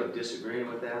necessarily disagreeing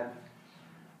with that,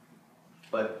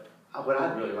 but what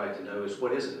I'd really like to know is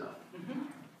what is enough?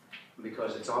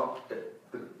 Because it's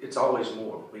always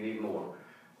more. We need more.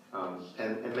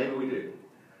 And maybe we do.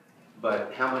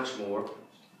 But how much more?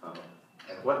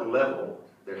 At what level?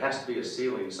 There has to be a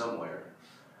ceiling somewhere.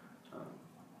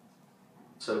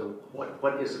 So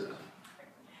what is enough?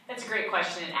 That's a great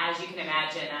question, and as you can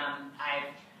imagine, I've,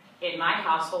 in my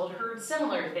household, heard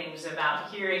similar things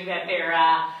about hearing that they're,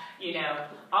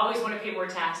 always want to pay more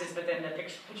taxes, but then the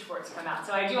pitchforks come out.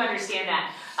 So I do understand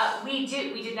that. We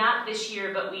did not this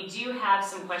year, but we do have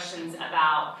some questions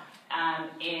about,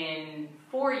 in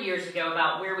 4 years ago,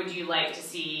 about where would you like to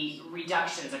see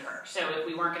reductions occur. So if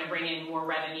we weren't going to bring in more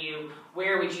revenue,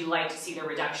 where would you like to see the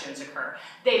reductions occur?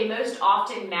 They most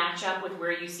often match up with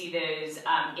where you see those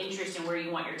interest and where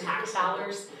you want your tax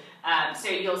dollars. So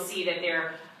you'll see that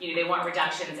they want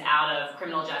reductions out of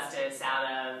criminal justice, out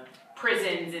of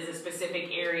prisons is a specific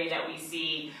area that we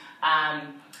see.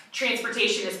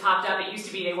 Transportation has popped up. It used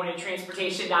to be they wanted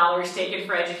transportation dollars taken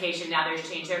for education. Now there's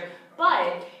change there.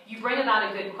 But you bring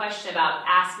about a good question about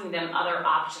asking them other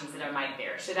options that are might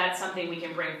there. So that's something we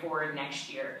can bring forward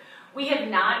next year. We have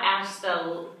not asked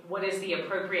the what is the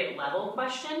appropriate level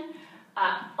question,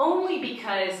 only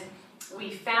because we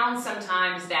found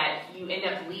sometimes that you end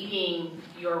up leading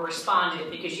your respondent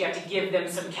because you have to give them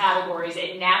some categories,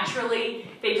 and naturally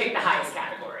they pick the highest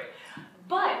category.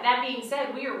 But that being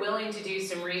said, we are willing to do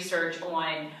some research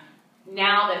on,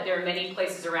 now that there are many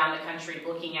places around the country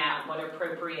looking at what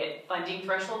appropriate funding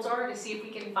thresholds are, to see if we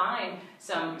can find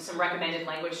some recommended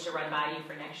language to run by you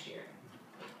for next year.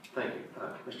 Thank you.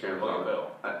 Mr. Chairman,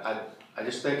 I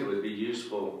just think it would be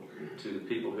useful to the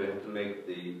people who have to make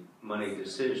the money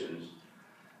decisions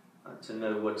to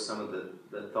know what some of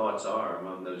the thoughts are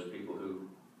among those people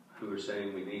who are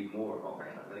saying we need more.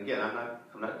 And again,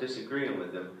 I'm not disagreeing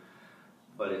with them,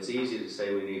 but it's easy to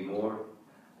say we need more.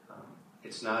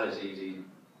 It's not as easy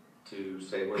to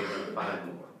say we're going to find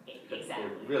more. Exactly.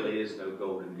 There really is no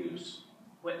golden goose.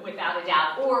 Without a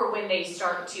doubt, or when they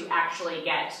start to actually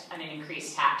get an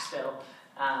increased tax bill,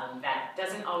 that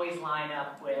doesn't always line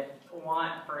up with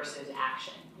want versus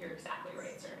action. You're exactly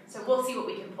right, sir. So we'll see what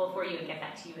we can pull for you and get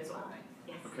that to you as well.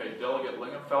 Yes. Okay, Delegate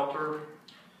Lingenfelter.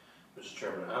 Mr.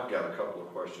 Chairman, I've got a couple of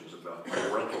questions about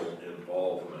parental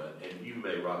involvement, and you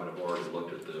may, Robin, have already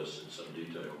looked at this in some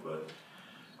detail, but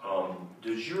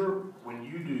when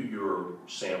you do your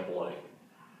sampling,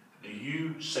 do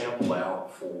you sample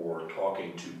out for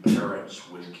talking to parents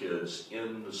with kids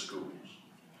in the schools?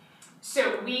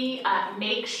 So we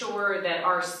make sure that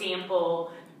our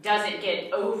sample doesn't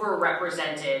get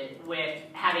overrepresented with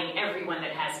having everyone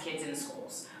that has kids in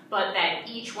schools, but that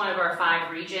each one of our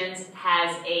 5 regions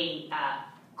has a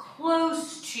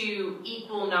close to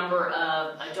equal number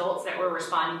of adults that we're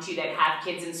responding to that have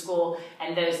kids in school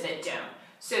and those that don't.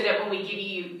 So that when we give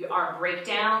you our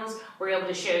breakdowns, we're able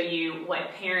to show you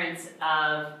what parents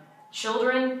of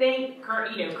children think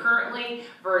currently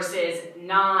versus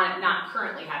not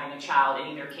currently having a child in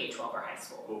either K-12 or high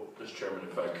school. Well, Mr. Chairman,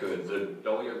 if I could,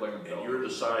 and you're the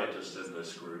scientist in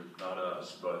this group, not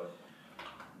us, but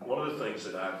one of the things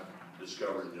that I've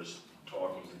discovered just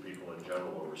talking to people in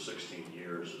general over 16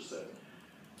 years is that,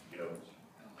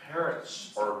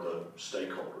 parents are the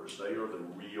stakeholders. They are the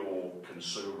real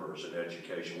consumers in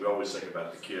education. We always think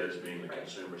about the kids being the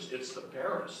consumers. It's the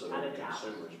parents that are the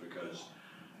consumers because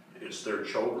it's their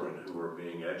children who are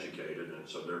being educated, and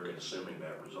so they're consuming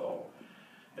that result.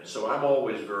 And so I'm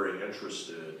always very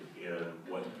interested in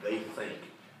what they think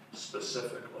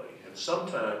specifically. And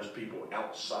sometimes people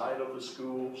outside of the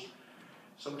schools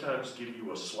sometimes give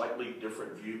you a slightly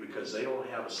different view because they don't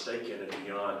have a stake in it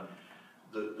beyond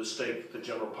the stake the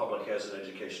general public has in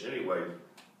education anyway,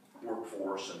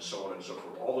 workforce and so on and so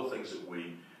forth, all the things that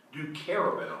we do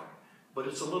care about. But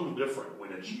it's a little different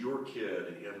when it's your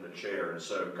kid in the chair. And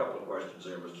so a couple of questions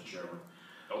there, Mr. Chairman.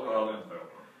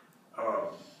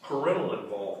 Parental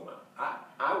involvement.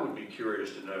 I would be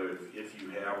curious to know if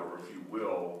you have or if you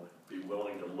will be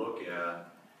willing to look at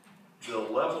the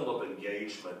level of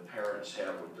engagement parents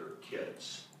have with their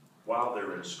kids while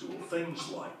they're in school. Things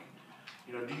like,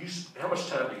 how much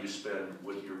time do you spend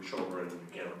with your children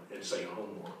in say,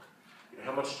 homework?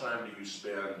 How much time do you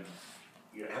spend,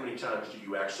 how many times do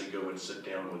you actually go and sit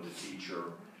down with the teacher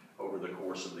over the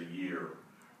course of the year?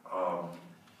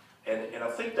 And I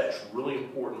think that's really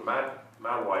important. My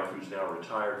wife, who's now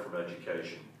retired from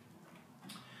education,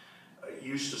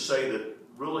 used to say that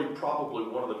really probably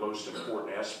one of the most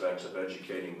important aspects of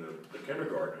educating the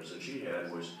kindergartners that she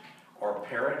had was, are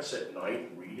parents at night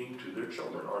reading to their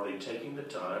children? Are they taking the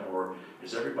time, or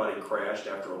is everybody crashed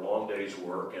after a long day's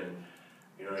work and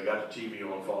they got the TV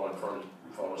on,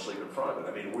 falling asleep in front of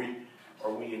it? I mean,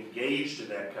 are we engaged in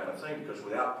that kind of thing? Because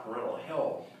without parental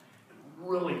help, it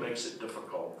really makes it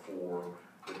difficult for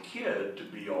the kid to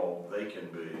be all they can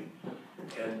be.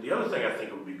 And the other thing I think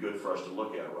would be good for us to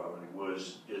look at, Robin,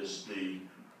 is the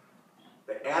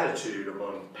attitude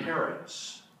among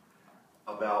parents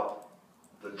about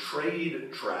the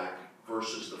trade track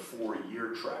versus the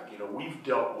 4-year track. We've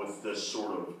dealt with this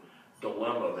sort of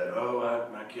dilemma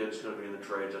that, my kid's going to be in the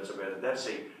trades, that's a bad. That's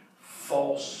a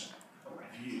false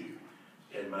view,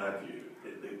 in my view.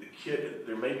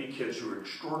 There may be kids who are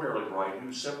extraordinarily bright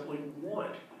who simply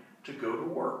want to go to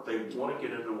work. They want to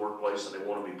get into the workplace and they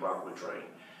want to be properly trained.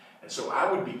 And so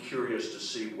I would be curious to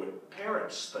see what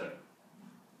parents think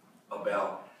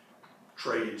about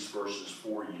trades versus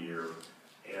 4-year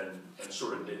and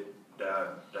sort of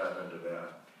dive into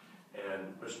that. And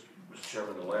Mr.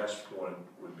 Chairman, the last point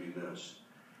would be this.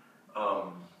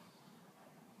 I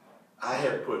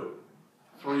have put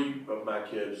 3 of my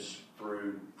kids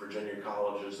through Virginia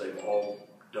colleges. They've all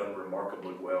done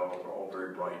remarkably well. They're all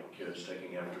very bright kids,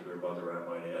 taking after their mother, I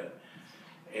might add.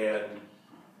 And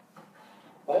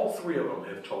all three of them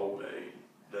have told me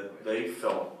that they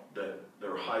felt that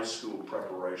their high school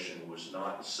preparation was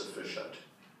not sufficient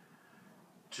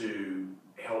to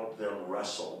help them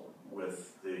wrestle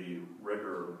with the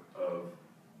rigor of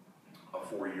a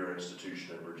four-year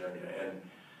institution in Virginia. And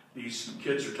these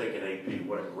kids are taking AP,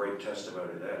 what a great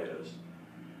testimony that is.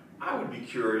 I would be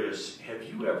curious, have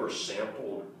you ever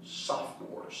sampled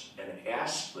sophomores and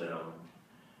asked them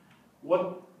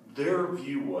what their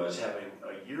view was, having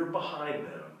a year behind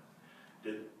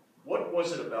them? What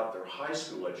was it about their high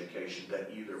school education that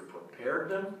either prepared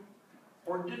them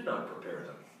or did not prepare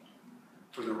them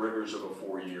for the rigors of a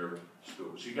four-year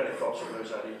school? So you got any thoughts on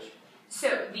those ideas?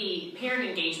 So the parent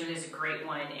engagement is a great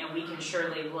one, and we can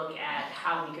surely look at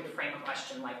how we could frame a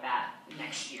question like that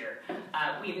next year.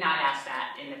 We've not asked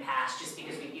that in the past just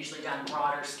because we've usually done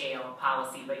broader scale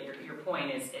policy, but your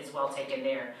point is well taken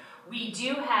there. We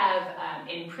do have,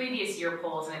 in previous year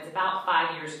polls, and it's about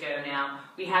 5 years ago now,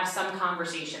 we have some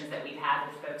conversations that we've had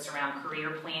with folks around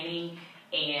career planning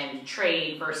and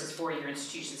trade versus four-year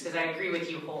institutions, because I agree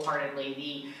with you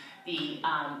wholeheartedly. The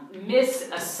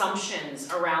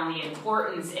misassumptions around the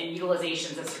importance and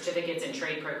utilizations of certificates and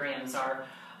trade programs are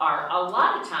a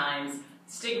lot of times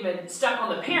stigma stuck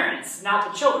on the parents,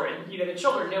 not the children. You know, the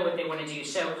children know what they want to do.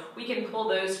 So we can pull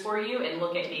those for you and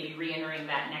look at maybe re-entering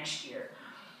that next year.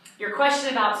 Your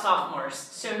question about sophomores,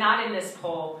 so not in this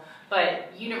poll,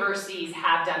 but universities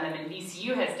have done them, and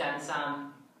VCU has done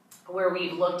some, where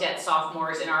we've looked at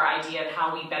sophomores and our idea of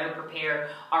how we better prepare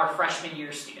our freshman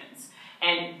year students.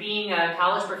 And being a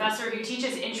college professor who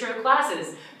teaches intro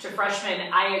classes to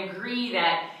freshmen, I agree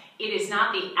that it is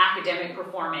not the academic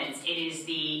performance, it is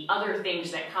the other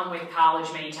things that come with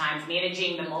college many times,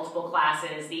 managing the multiple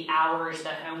classes, the hours, the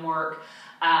homework,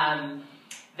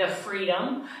 the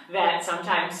freedom that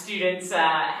sometimes students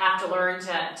have to learn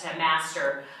to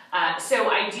master.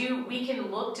 So we can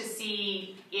look to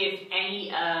see if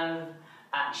any of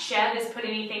Chev has put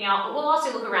anything out, but we'll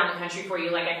also look around the country for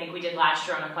you, like I think we did last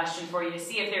year on a question for you, to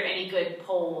see if there are any good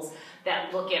polls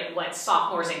that look at what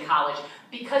sophomores in college.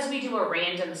 Because we do a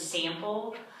random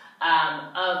sample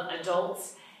of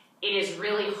adults, it is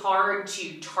really hard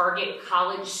to target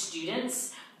college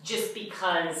students just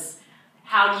because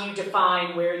how do you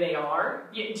define where they are?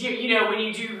 You know, when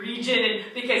you do region, and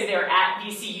because they're at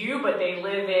VCU, but they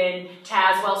live in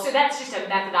Tazewell. So that's just a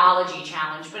methodology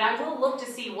challenge. But I will look to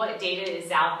see what data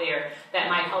is out there that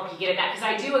might help you get at that. Because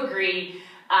I do agree,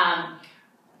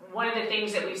 one of the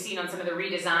things that we've seen on some of the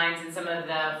redesigns and some of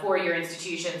the four-year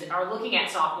institutions are looking at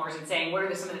sophomores and saying, what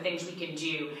are some of the things we can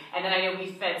do? And then I know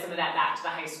we've fed some of that back to the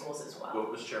high schools as well. Well,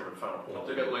 Mr. Chairman, final point. I'll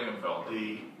take it, Lingenfeld.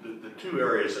 The two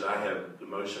areas that I have the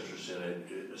most interest in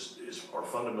are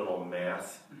fundamental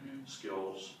math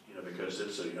skills, you know, because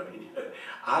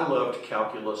I loved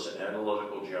calculus and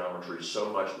analytical geometry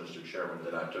so much, Mr. Chairman,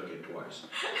 that I took it twice.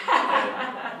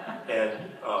 and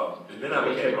then I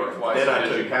became twice.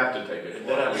 You have to take it. And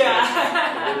then I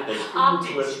became the cruel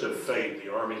twist of fate.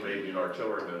 The Army made me an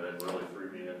artilleryman and really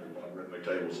threw me into logarithmic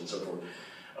tables and so forth.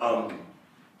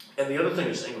 And the other thing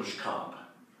is English comp.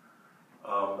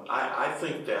 I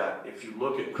think that if you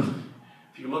look at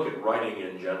writing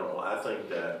in general, I think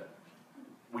that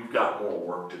we've got more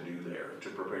work to do there to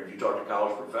prepare. If you talk to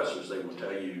college professors, they will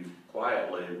tell you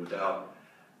quietly, without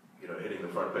hitting the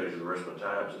front page of the Richmond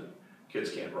Times, that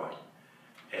kids can't write.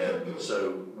 And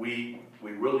so we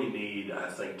really need, I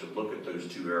think, to look at those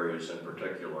two areas in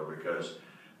particular, because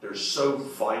they're so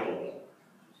vital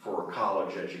for a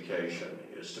college education,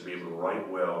 is to be able to write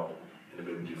well and to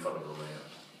be able to do fundamental math.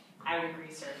 I would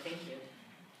agree, sir. Thank you.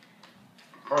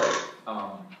 All right.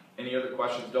 Any other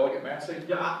questions? Delegate Massey?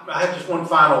 Yeah, I have just one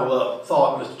final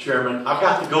thought, Mr. Chairman. I've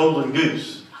got the golden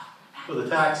goose for the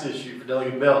tax issue for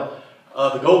Delegate Bell.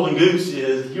 The golden goose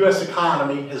is the U.S.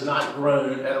 economy has not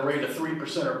grown at a rate of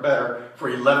 3% or better for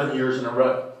 11 years in a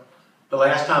row. The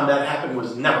last time that happened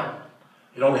was never.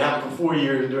 It only happened for 4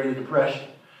 years during the Depression.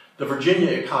 The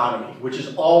Virginia economy, which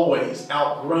has always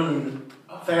outgrown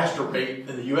a faster rate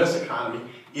than the U.S. economy,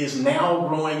 is now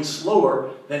growing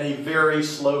slower than a very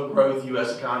slow growth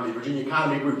U.S. economy. The Virginia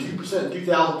economy grew 2% in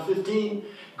 2015,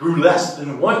 grew less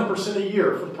than 1% a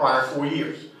year for the prior 4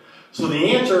 years. So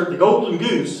the answer, the golden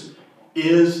goose,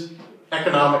 is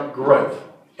economic growth,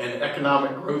 and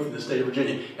economic growth in the state of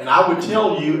Virginia. And I would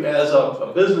tell you, as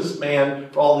a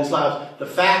businessman for all these lives, the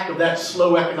fact of that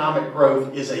slow economic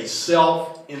growth is a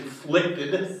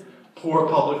self-inflicted poor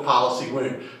public policy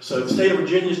wound. So the state of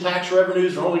Virginia's tax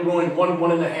revenues are only growing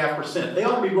 1.5%. They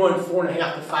ought to be growing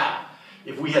 4.5 to 5.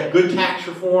 If we had good tax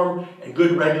reform and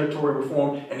good regulatory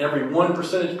reform, and every 1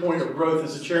 percentage point of growth,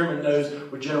 as the chairman knows,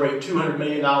 would generate $200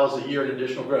 million a year in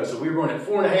additional growth. So if we were going at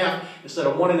 4.5 instead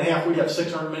of 1.5, we'd have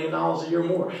 $600 million a year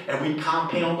more. And we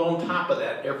compound on top of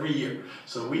that every year.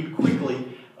 So we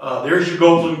quickly, there's your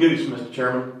golden goose, Mr.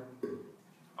 Chairman.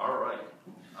 All right.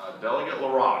 Delegate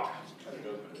LaRock.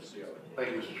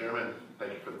 Thank you, Mr. Chairman.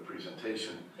 Thank you for the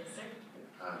presentation. Yes, sir.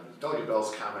 Delegate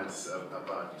Bell's comments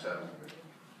about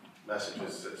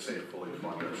messages that say fully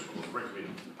fund our schools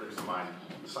brings to mind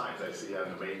the signs I see on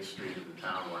the main street of the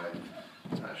town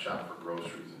where I shop for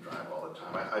groceries and drive all the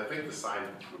time. I think the sign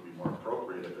would be more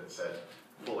appropriate if it said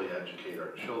fully educate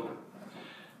our children.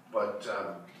 But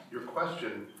your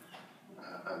question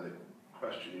on the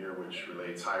questionnaire, which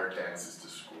relates higher taxes to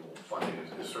school funding,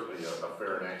 is certainly a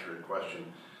fair and accurate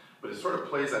question. But it sort of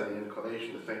plays on the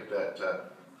inclination to think that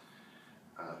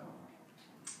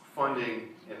funding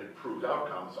and improved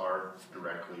outcomes are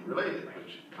directly related,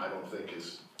 which I don't think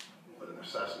is an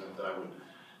assessment that I would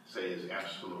say is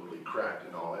absolutely correct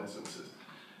in all instances.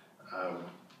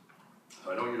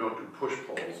 I know you don't do push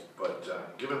polls,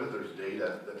 but given that there's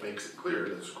data that makes it clear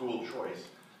that school choice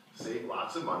saves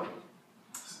lots of money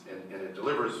and it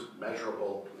delivers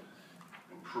measurable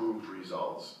improved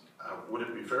results, would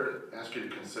it be fair to ask you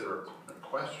to consider a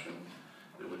question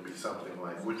that would be something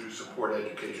like, would you support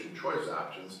education choice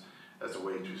options as a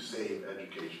way to save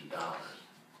education dollars?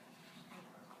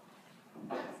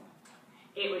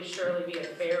 It would surely be a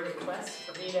fair request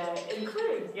for me to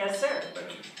include. Yes, sir. Thank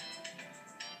you.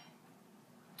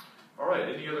 All right,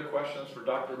 any other questions for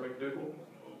Dr. McDougall?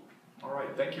 All right,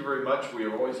 thank you very much. We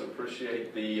always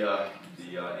appreciate the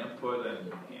input,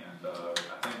 and I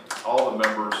think all the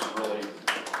members really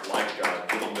like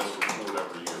getting this report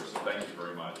every year, so thank you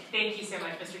very much. Thank you so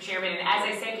much, Mr. Chairman. And as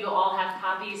I said, you'll all have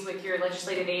copies with your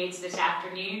legislative aids this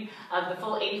afternoon of the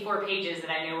full 84 pages that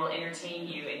I know will entertain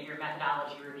you in your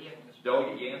methodology review.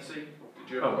 Delegate Yancey, did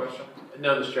you have a question?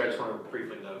 No, Mr. Chair, I just want to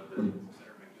briefly note that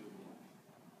Senator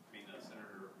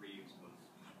Reeves was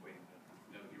waiting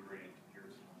to know you were ready to hear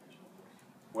some additional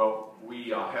questions. Well, we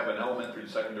have an elementary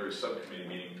and secondary subcommittee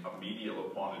meeting immediately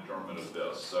upon adjournment of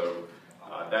this, so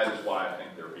that is why I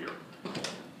think they're here.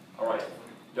 All right,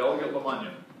 Delegate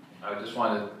LeMonion. I just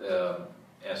wanted to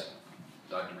ask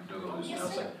Dr. McDougall, who's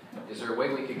announcing, is there a way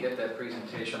we could get that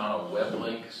presentation on a web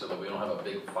link so that we don't have a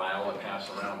big file that passes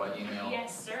around by email?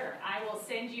 Yes, sir. I will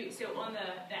send you, so on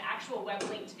the actual web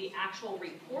link to the actual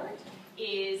report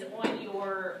is on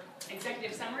your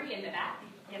executive summary in the back.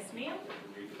 Yes, ma'am.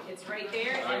 It's right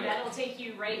there, and that'll take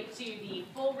you right to the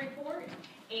full report.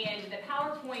 And the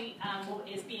PowerPoint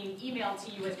is being emailed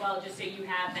to you as well, just so you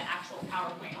have the actual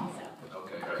PowerPoint also.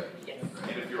 Okay, great. Yes.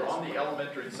 And if you're on the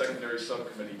elementary and secondary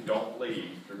subcommittee, don't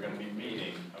leave. They're going to be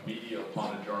meeting immediately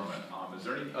upon adjournment. Is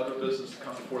there any other business to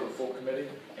come before the full committee?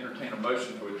 Entertain a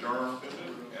motion to adjourn.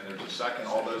 And there's a second.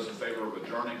 All those in favor of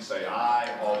adjourning say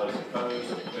aye. All those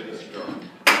opposed,